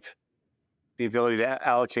pipe, the ability to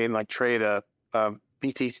allocate and trade a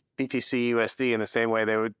BTC USD in the same way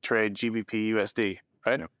they would trade GBP USD,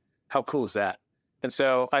 right? Yeah. How cool is that? And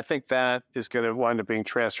so I think that is going to wind up being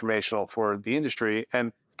transformational for the industry.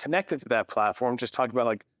 And connected to that platform, just talk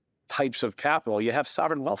about types of capital. You have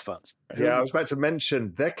sovereign wealth funds. Yeah, I was about to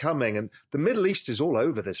mention they're coming, and the Middle East is all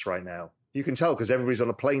over this right now. You can tell because everybody's on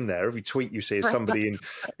a plane there. Every tweet you see is somebody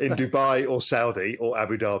in Dubai or Saudi or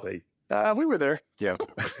Abu Dhabi. We were there. Yeah.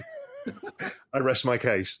 I rest my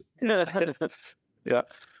case. Yeah.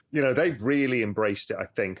 They've really embraced it, I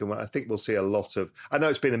think. And I think we'll see a lot of, I know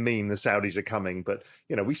it's been a meme, the Saudis are coming, but,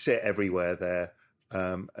 we see it everywhere there.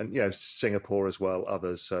 And, Singapore as well,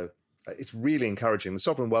 others. So it's really encouraging. The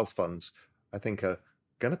sovereign wealth funds, I think, are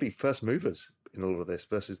going to be first movers in all of this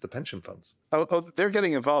versus the pension funds. Oh, they're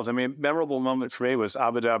getting involved. I mean, memorable moment for me was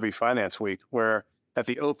Abu Dhabi Finance Week, where at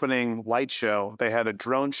the opening light show, they had a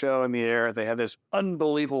drone show in the air. They had this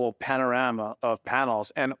unbelievable panorama of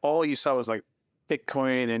panels, and all you saw was like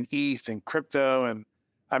Bitcoin and ETH and crypto. And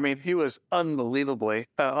I mean, he was unbelievable.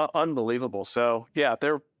 So yeah,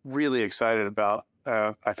 they're really excited about,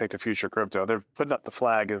 I think, the future of crypto. They're putting up the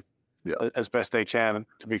flag as best they can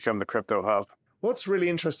to become the crypto hub. What's really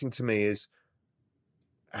interesting to me is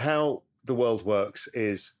how the world works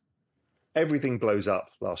is everything blows up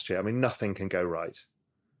last year. I mean, nothing can go right.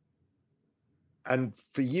 And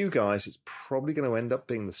for you guys, it's probably going to end up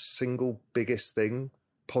being the single biggest thing,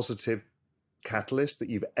 positive catalyst that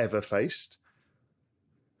you've ever faced.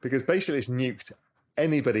 Because basically it's nuked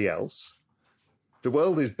anybody else. The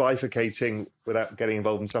world is bifurcating without getting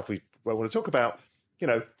involved in stuff we want to talk about,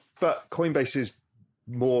 but Coinbase is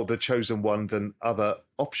more the chosen one than other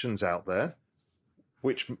options out there,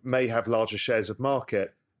 which may have larger shares of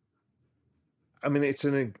market. I mean, it's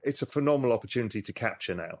a phenomenal opportunity to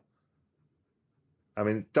capture now. I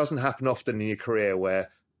mean, it doesn't happen often in your career where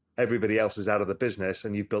everybody else is out of the business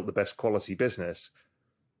and you've built the best quality business,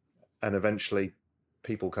 and eventually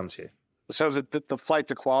people come to you. So the flight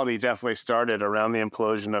to quality definitely started around the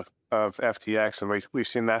implosion of FTX, and we've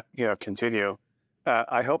seen that continue.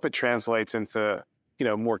 I hope it translates into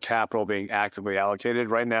more capital being actively allocated.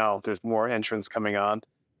 Right now, there's more entrants coming on,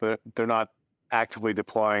 but they're not actively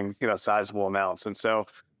deploying sizable amounts. And so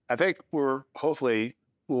I think we'll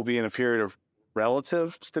be in a period of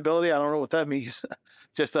relative stability. I don't know what that means.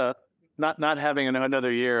 Just not having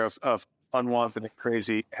another year of unwanted and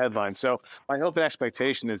crazy headlines. So my hope and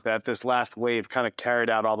expectation is that this last wave kind of carried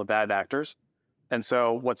out all the bad actors. And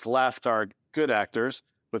so what's left are good actors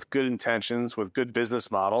with good intentions, with good business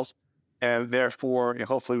models. And therefore,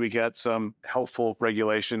 hopefully we get some helpful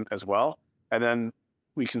regulation as well. And then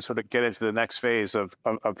we can sort of get into the next phase of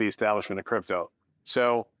the establishment of crypto.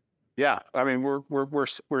 So yeah, I mean,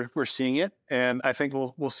 we're seeing it. And I think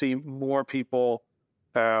we'll see more people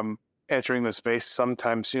entering the space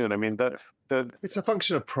sometime soon. I mean, it's a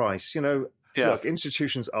function of price. Look,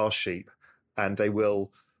 institutions are sheep and they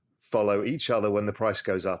will follow each other when the price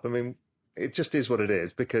goes up. I mean, it just is what it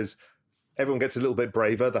is because everyone gets a little bit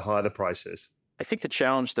braver the higher the price is. I think the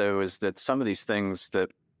challenge, though, is that some of these things that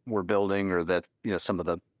we're building or that some of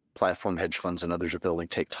the platform hedge funds and others are building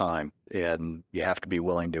take time. And you have to be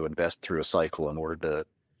willing to invest through a cycle in order to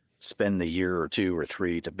spend the year or 2 or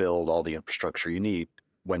 3 to build all the infrastructure you need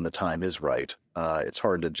when the time is right. It's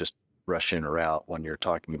hard to just rush in or out when you're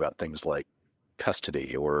talking about things like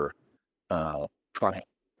custody or product.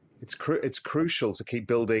 It's crucial to keep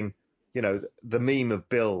building. The meme of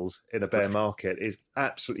bills in a bear market is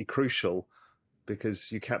absolutely crucial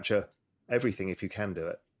because you capture everything if you can do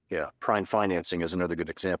it. Yeah, prime financing is another good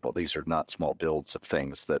example. These are not small builds of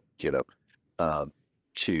things that that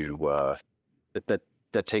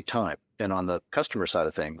take time. And on the customer side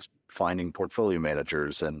of things, finding portfolio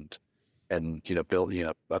managers and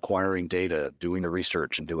acquiring data, doing the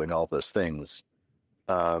research, and doing all those things,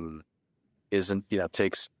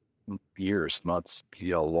 takes years, months,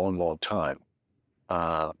 a long time.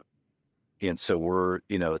 And so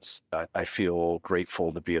I feel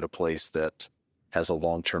grateful to be at a place that has a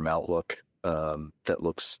long-term outlook, that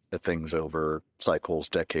looks at things over cycles,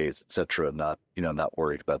 decades, et cetera, not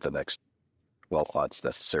worried about the next 12 months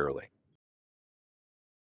necessarily.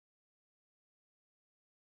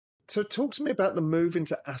 So talk to me about the move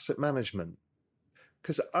into asset management,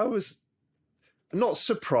 because I was not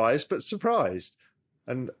surprised, but surprised.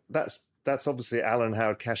 And that's obviously Alan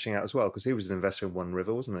Howard cashing out as well, because he was an investor in One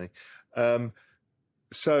River, wasn't he?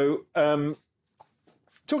 So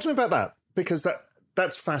talk to me about that, because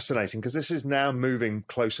that's fascinating, because this is now moving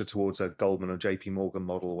closer towards a Goldman or JP Morgan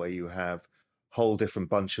model where you have a whole different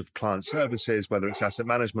bunch of client services, whether it's asset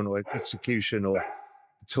management or execution or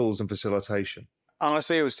tools and facilitation.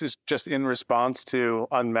 Honestly, it was just in response to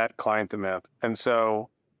unmet client demand. And so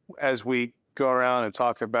as we go around and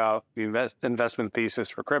talk about the investment thesis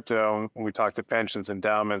for crypto, when we talk to pensions,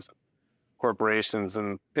 endowments, corporations,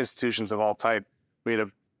 and institutions of all type, we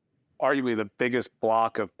had arguably the biggest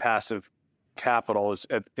block of passive capital is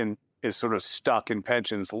sort of stuck in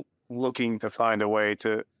pensions, looking to find a way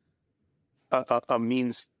to a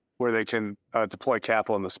means where they can deploy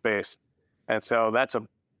capital in the space. And so that's a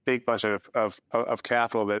big bunch of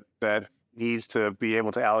capital that needs to be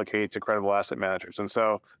able to allocate to credible asset managers. And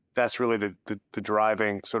so that's really the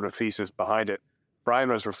driving sort of thesis behind it. Brian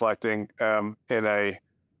was reflecting in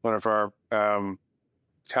one of our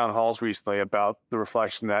town halls recently about the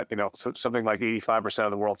reflection that, something like 85%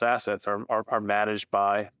 of the world's assets are managed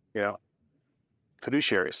by,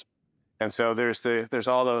 fiduciaries. And so there's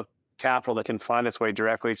all the capital that can find its way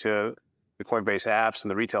directly to the Coinbase apps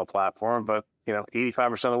and the retail platform. But,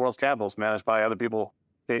 85% of the world's capital is managed by other people,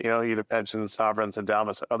 either pensions, sovereigns,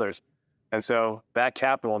 endowments, others. And so that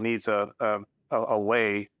capital needs a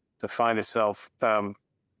way to find itself,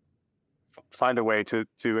 find a way to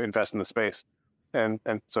invest in the space. And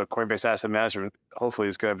so Coinbase Asset Management hopefully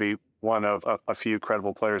is going to be one of a few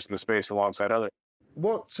credible players in the space alongside others.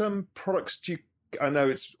 What products do you, I know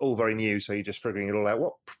it's all very new, so you're just figuring it all out.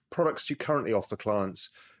 What products do you currently offer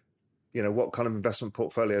clients? What kind of investment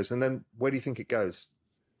portfolios? And then where do you think it goes?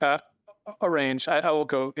 A range. I will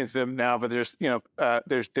go into them now, but there's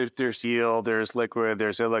yield, there's liquid,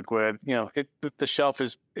 there's illiquid. The shelf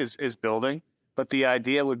is building, but the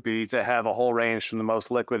idea would be to have a whole range from the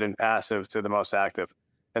most liquid and passive to the most active.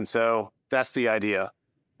 And so that's the idea.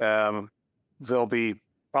 There'll be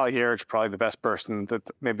probably Eric's probably the best person that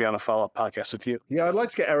maybe on a follow-up podcast with you. Yeah, I'd like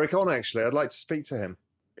to get Eric on, actually. I'd like to speak to him.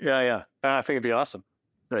 Yeah. I think it'd be awesome.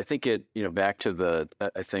 But I think back to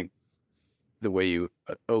I think the way you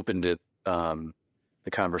opened it, the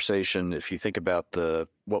conversation, if you think about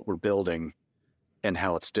what we're building and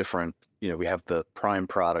how it's different, we have the prime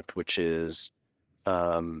product, which is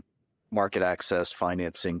market access,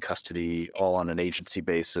 financing, custody, all on an agency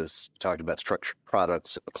basis. Talking about structured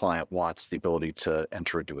products, if a client wants the ability to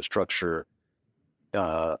enter into a structure,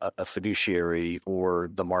 a fiduciary, or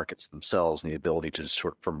the markets themselves, and the ability to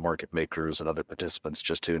sort from market makers and other participants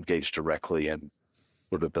just to engage directly in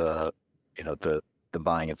sort of the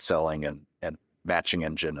buying and selling and matching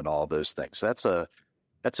engine and all those things. So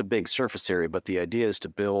that's a big surface area, but the idea is to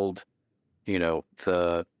build,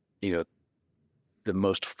 the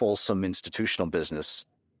most fulsome institutional business.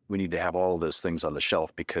 We need to have all of those things on the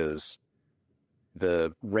shelf because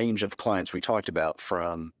the range of clients we talked about,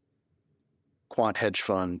 from quant hedge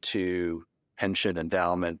fund to pension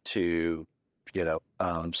endowment to,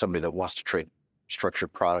 somebody that wants to trade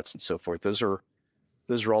structured products and so forth. Those are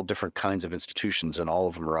all different kinds of institutions, and all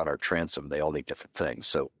of them are on our transom. They all need different things.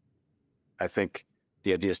 So I think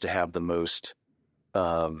the idea is to have the most,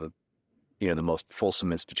 the most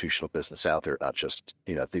fulsome institutional business out there, not just,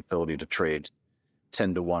 the ability to trade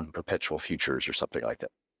 10-to-1 perpetual futures or something like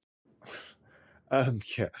that.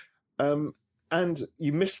 And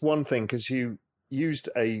you missed one thing because you used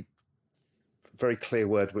a very clear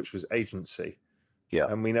word, which was agency. Yeah.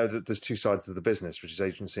 And we know that there's two sides of the business, which is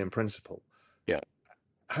agency and principal. Yeah.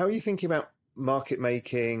 How are you thinking about market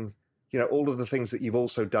making, all of the things that you've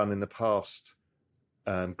also done in the past,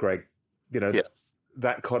 Greg,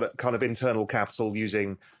 that kind of internal capital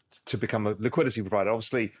using to become a liquidity provider?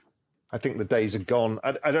 Obviously, I think the days are gone.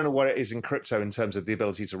 I don't know what it is in crypto in terms of the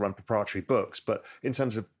ability to run proprietary books, but in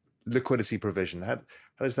terms of liquidity provision, how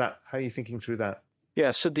are you thinking through that?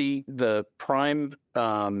 Yeah. So the prime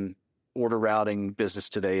order routing business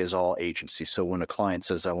today is all agency. So when a client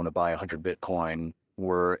says, I want to buy 100 Bitcoin,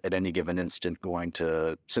 we're at any given instant going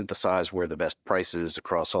to synthesize where the best price is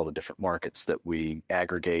across all the different markets that we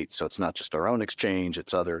aggregate. So it's not just our own exchange,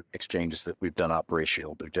 it's other exchanges that we've done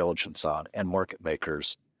operational due diligence on and market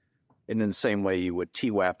makers. And in the same way you would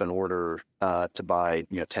TWAP an order to buy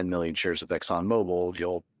 10 million shares of ExxonMobil,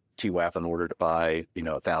 you'll TWAP an order to buy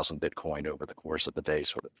 1,000 Bitcoin over the course of the day,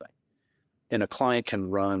 sort of thing. And a client can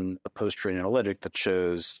run a post-trade analytic that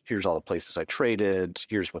shows, here's all the places I traded,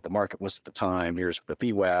 here's what the market was at the time, here's the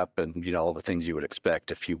VWAP, and all the things you would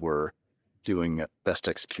expect if you were doing best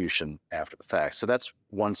execution after the fact. So that's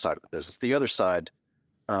one side of the business. The other side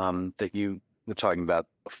that you were talking about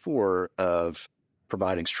before of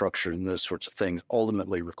providing structure and those sorts of things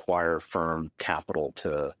ultimately require firm capital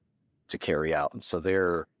to carry out. And so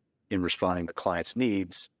there, in responding to clients'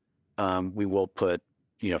 needs, we will put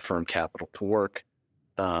firm capital to work.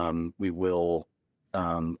 We will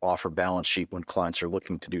offer balance sheet when clients are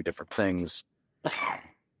looking to do different things,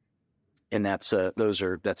 and that's a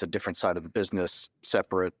different side of the business,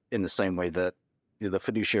 separate in the same way that the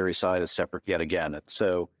fiduciary side is separate yet again. And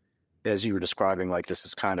so, as you were describing, like this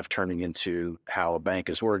is kind of turning into how a bank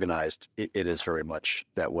is organized. It is very much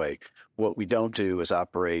that way. What we don't do is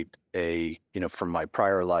operate from my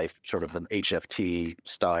prior life, sort of an HFT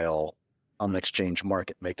style on an exchange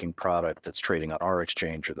market making product that's trading on our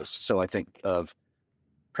exchange or this. So I think of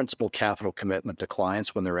principal capital commitment to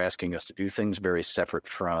clients when they're asking us to do things very separate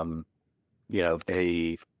from,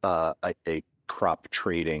 a crop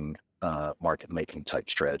trading market making type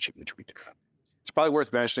strategy, which we do. It's probably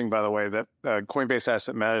worth mentioning, by the way, that Coinbase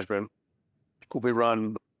Asset Management will be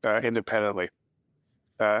run independently.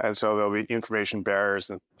 And so there'll be information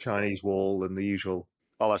barriers and Chinese wall and the usual.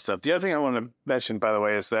 all that stuff. The other thing I want to mention, by the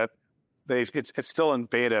way, is that it's still in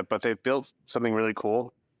beta, but they've built something really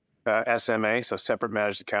cool, SMA, so separate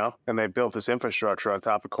managed account, and they built this infrastructure on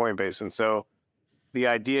top of Coinbase. And so the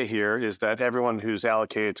idea here is that everyone who's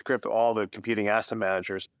allocated to crypto, all the competing asset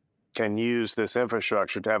managers, can use this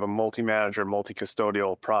infrastructure to have a multi-manager,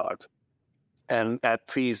 multi-custodial product, and at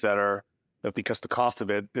fees that are, because the cost of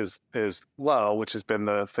it is low, which has been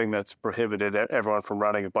the thing that's prohibited everyone from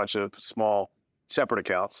running a bunch of small separate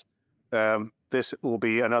accounts. This will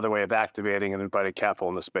be another way of activating and inviting capital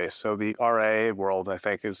in the space. So the RIA world, I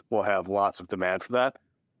think, will have lots of demand for that,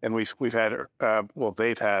 and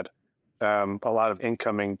they've had a lot of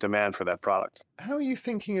incoming demand for that product. How are you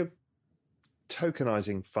thinking of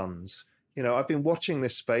tokenizing funds? I've been watching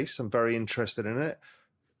this space. I'm very interested in it.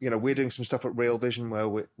 We're doing some stuff at Real Vision where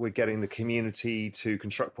we're getting the community to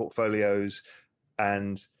construct portfolios,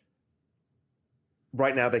 and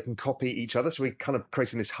right now they can copy each other. So we're kind of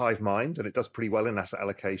creating this hive mind, and it does pretty well in asset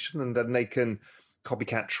allocation, and then they can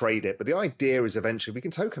copycat trade it. But the idea is eventually we can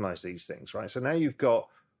tokenize these things, right? So now you've got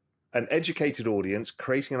an educated audience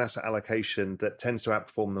creating an asset allocation that tends to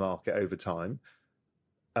outperform the market over time.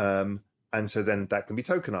 And so then that can be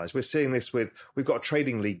tokenized. We're seeing this we've got a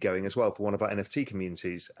trading league going as well for one of our NFT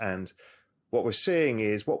communities. And what we're seeing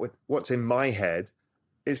is what's in my head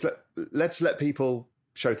is let's let people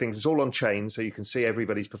show things. It's all on chain, so you can see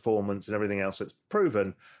everybody's performance and everything else that's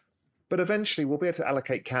proven. But eventually we'll be able to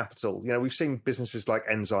allocate capital. We've seen businesses like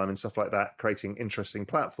Enzyme and stuff like that creating interesting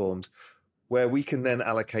platforms where we can then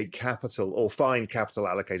allocate capital or find capital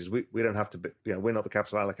allocators. We don't have to be, we're not the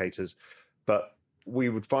capital allocators, but we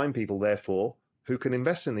would find people, therefore, who can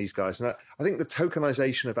invest in these guys. And I think the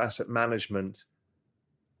tokenization of asset management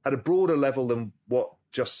at a broader level than what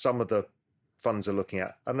just some of the funds are looking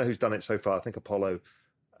at. I don't know who's done it so far. I think Apollo,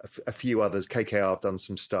 a few others, KKR have done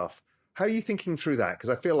some stuff. How are you thinking through that?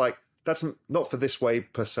 Because I feel like that's not for this wave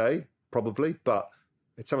per se, probably, but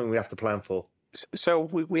it's something we have to plan for. So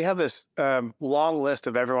we have this long list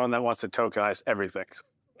of everyone that wants to tokenize everything.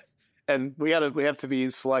 And we have to be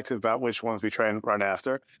selective about which ones we try and run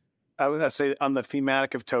after. I would say on the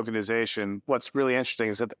thematic of tokenization, what's really interesting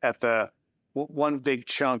is that at the one big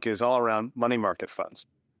chunk is all around money market funds.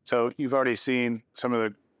 So you've already seen some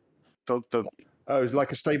of the it's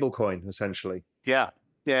like a stable coin, essentially. Yeah,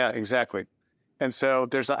 exactly. And so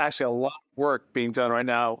there's actually a lot of work being done right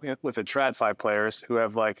now with the TradFi players who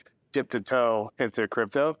have dipped a toe into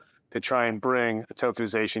crypto to try and bring a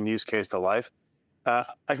tokenization use case to life. I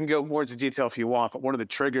can go more into detail if you want, but one of the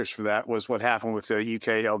triggers for that was what happened with the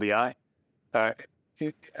UK LDI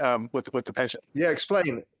with the pension. Yeah,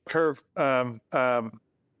 explain. Curve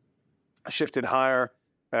shifted higher.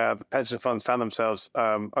 The pension funds found themselves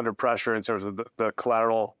under pressure in terms of the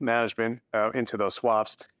collateral management into those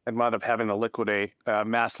swaps, and wound up having to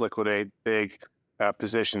mass liquidate big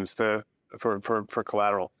positions for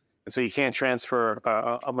collateral. And so you can't transfer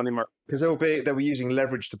a money market. Because they were using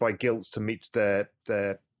leverage to buy gilts to meet their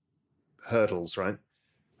hurdles, right?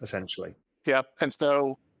 Essentially. Yeah. And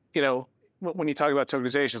so, when you talk about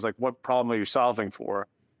tokenization, it's like, what problem are you solving for?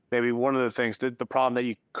 Maybe one of the things that the problem that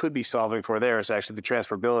you could be solving for there is actually the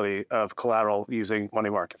transferability of collateral using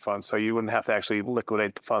money market funds. So you wouldn't have to actually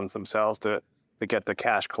liquidate the funds themselves to get the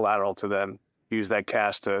cash collateral to then use that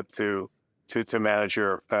cash to manage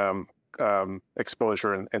your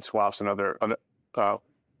exposure and swaps and other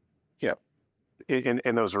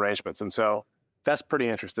in those arrangements. And so that's pretty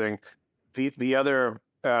interesting. The other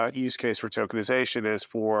use case for tokenization is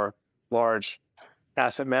for large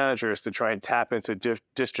asset managers to try and tap into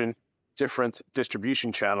different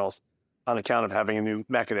distribution channels on account of having a new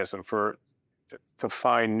mechanism to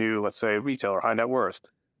find new, let's say, retail or high net worth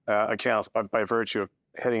accounts by virtue of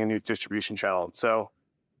hitting a new distribution channel. So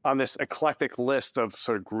on this eclectic list of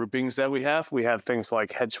sort of groupings that we have things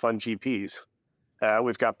like hedge fund GPs.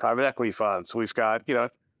 We've got private equity funds. We've got,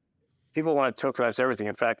 people want to tokenize everything.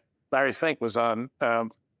 In fact, Larry Fink was on in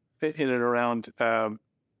and around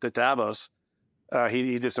the Davos.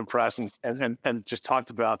 He did some press and just talked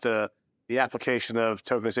about the application of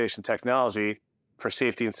tokenization technology for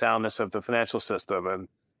safety and soundness of the financial system, and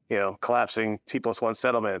collapsing T+1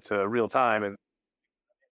 settlement to real time. And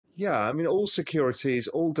yeah, I mean, all securities,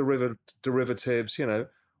 all derivatives.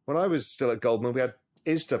 When I was still at Goldman, we had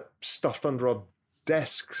ISDA stuffed under our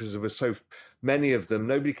desks because there were so many of them.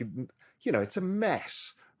 Nobody could, it's a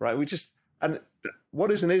mess, right? And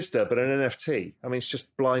what is an ISDA but an NFT? I mean, it's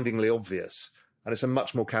just blindingly obvious. And it's a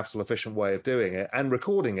much more capital efficient way of doing it and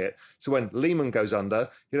recording it. So when Lehman goes under,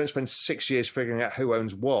 you don't spend 6 years figuring out who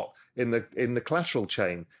owns what in the collateral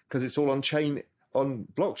chain, because it's all on chain on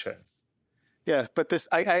blockchain. Yeah, but this,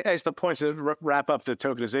 as the point to wrap up the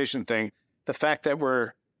tokenization thing, the fact that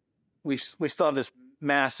we still have this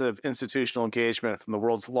massive institutional engagement from the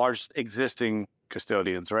world's largest existing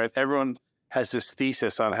custodians, right? Everyone has this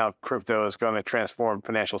thesis on how crypto is going to transform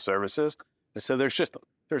financial services. And so there's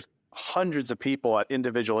hundreds of people at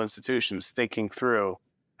individual institutions thinking through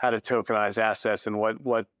how to tokenize assets and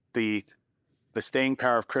what the staying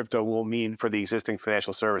power of crypto will mean for the existing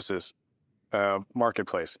financial services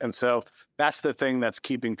marketplace. And so that's the thing that's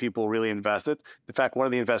keeping people really invested. In fact, one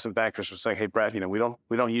of the investment bankers was saying, "Hey, Brad, we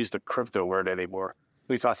don't use the crypto word anymore.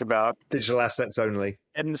 We talk about digital assets only,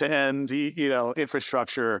 and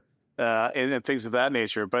infrastructure and things of that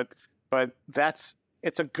nature." But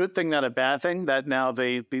it's a good thing, not a bad thing, that now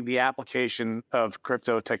the application of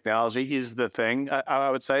crypto technology is the thing. I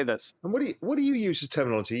would say that's. And what do you use as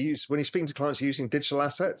terminology? When you're speaking to clients, you're using digital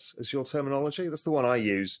assets as your terminology? That's the one I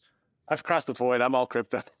use. I've crossed the void. I'm all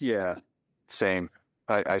crypto. Yeah, same.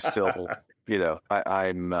 I still,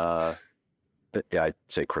 I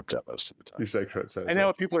say crypto most of the time. You say crypto. I know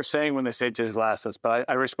what people are saying when they say digital assets, but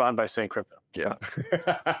I respond by saying crypto. Yeah.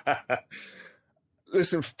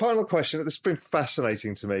 Listen, final question. This has been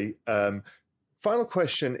fascinating to me. Final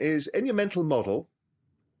question is, in your mental model,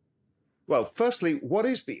 well, firstly, what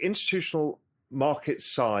is the institutional market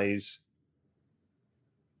size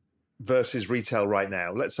versus retail right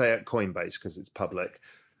now? Let's say at Coinbase, because it's public.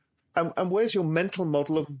 And where's your mental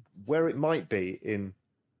model of where it might be in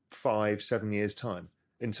 5-7 years' time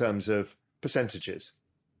in terms of percentages?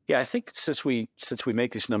 Yeah, I think since we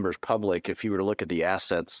make these numbers public, if you were to look at the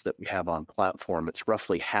assets that we have on platform, it's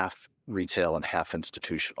roughly half retail and half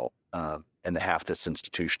institutional. And the half that's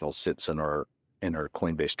institutional sits in our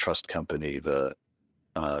Coinbase Trust Company, the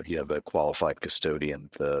qualified custodian,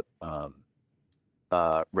 the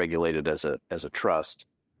regulated as a trust.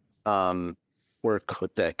 Where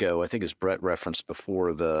could that go? I think, as Brett referenced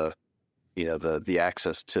before, the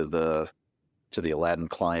access to the Aladdin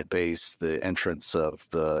client base, the entrance of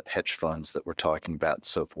the hedge funds that we're talking about, and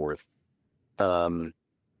so forth. I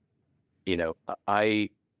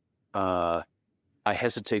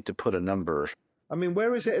hesitate to put a number. I mean,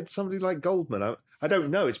 where is it at somebody like Goldman? I don't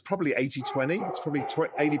know. It's probably 80-20. It's probably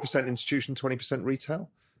 80% institution, 20% retail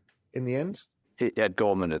in the end. At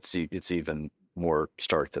Goldman, it's even more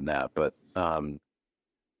stark than that. But I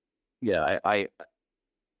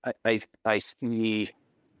see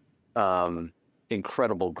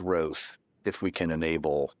incredible growth if we can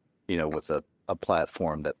enable, with a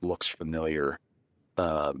platform that looks familiar,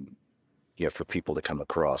 for people to come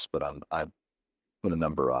across. But I'm put a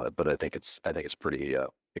number on it, but I think it's pretty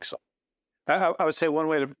exciting. I would say one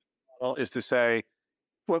way to is to say,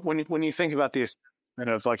 when you think about the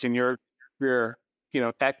like in your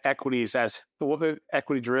equities as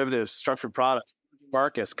equity derivatives, structured products,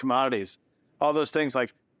 markets, commodities, all those things,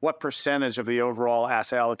 like what percentage of the overall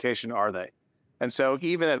asset allocation are they? And so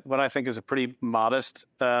even at what I think is a pretty modest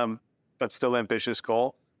but still ambitious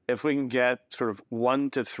goal, if we can get sort of 1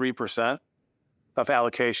 to 3% of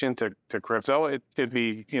allocation to crypto, it'd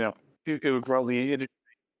be, it would grow the industry.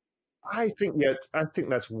 I think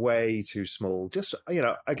that's way too small. Just,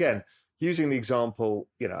 again, using the example,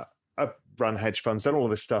 I've run hedge funds, done all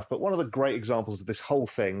this stuff, but one of the great examples of this whole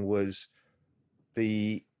thing was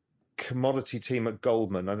the commodity team at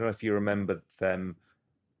Goldman. I don't know if you remember them.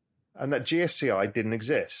 And that GSCI didn't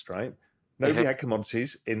exist, right? Nobody had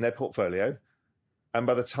commodities in their portfolio. And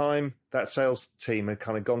by the time that sales team had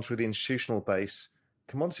kind of gone through the institutional base,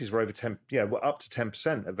 commodities were up to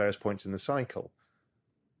 10% at various points in the cycle.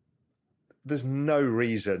 There's no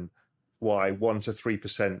reason why 1 to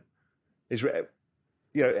 3% is,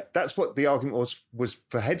 that's what the argument was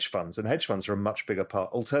for hedge funds, and hedge funds are a much bigger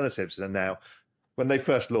part. Alternatives are now, when they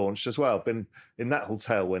first launched as well, been in that whole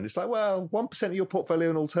tailwind. It's like, well, 1% of your portfolio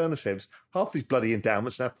in alternatives, half these bloody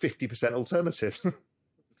endowments now 50% alternatives.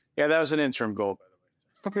 Yeah, that was an interim goal,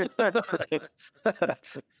 by the way.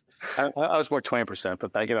 I was more 20%,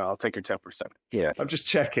 but I'll take your 10%. Yeah, I'm just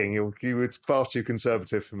checking. You were far too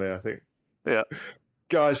conservative for me, I think. Yeah.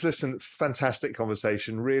 Guys, listen, fantastic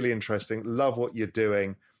conversation, really interesting. Love what you're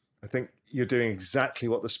doing. I think you're doing exactly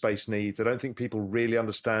what the space needs. I don't think people really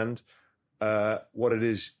understand what it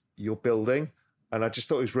is you're building. And I just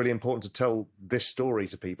thought it was really important to tell this story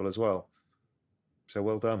to people as well. So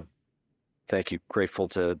well done. Thank you. Grateful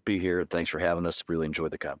to be here. Thanks for having us. Really enjoyed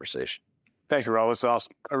the conversation. Thank you, Raul. It's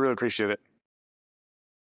awesome. I really appreciate it.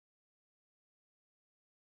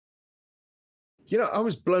 I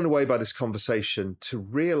was blown away by this conversation to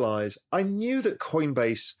realize I knew that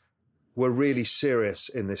Coinbase were really serious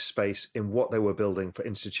in this space, in what they were building for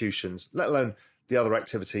institutions, let alone the other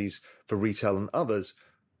activities for retail and others.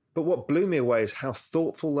 But what blew me away is how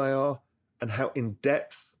thoughtful they are and how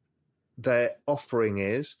in-depth their offering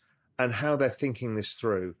is and how they're thinking this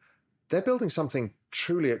through. They're building something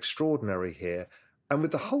truly extraordinary here. And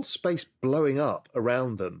with the whole space blowing up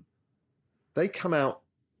around them, they come out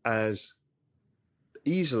as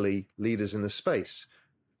easily leaders in the space.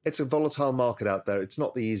 It's a volatile market out there. It's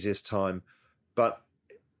not the easiest time. But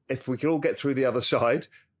if we can all get through the other side,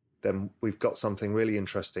 then we've got something really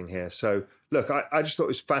interesting here. So look, I just thought it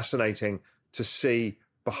was fascinating to see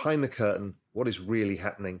behind the curtain what is really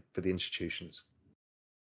happening for the institutions.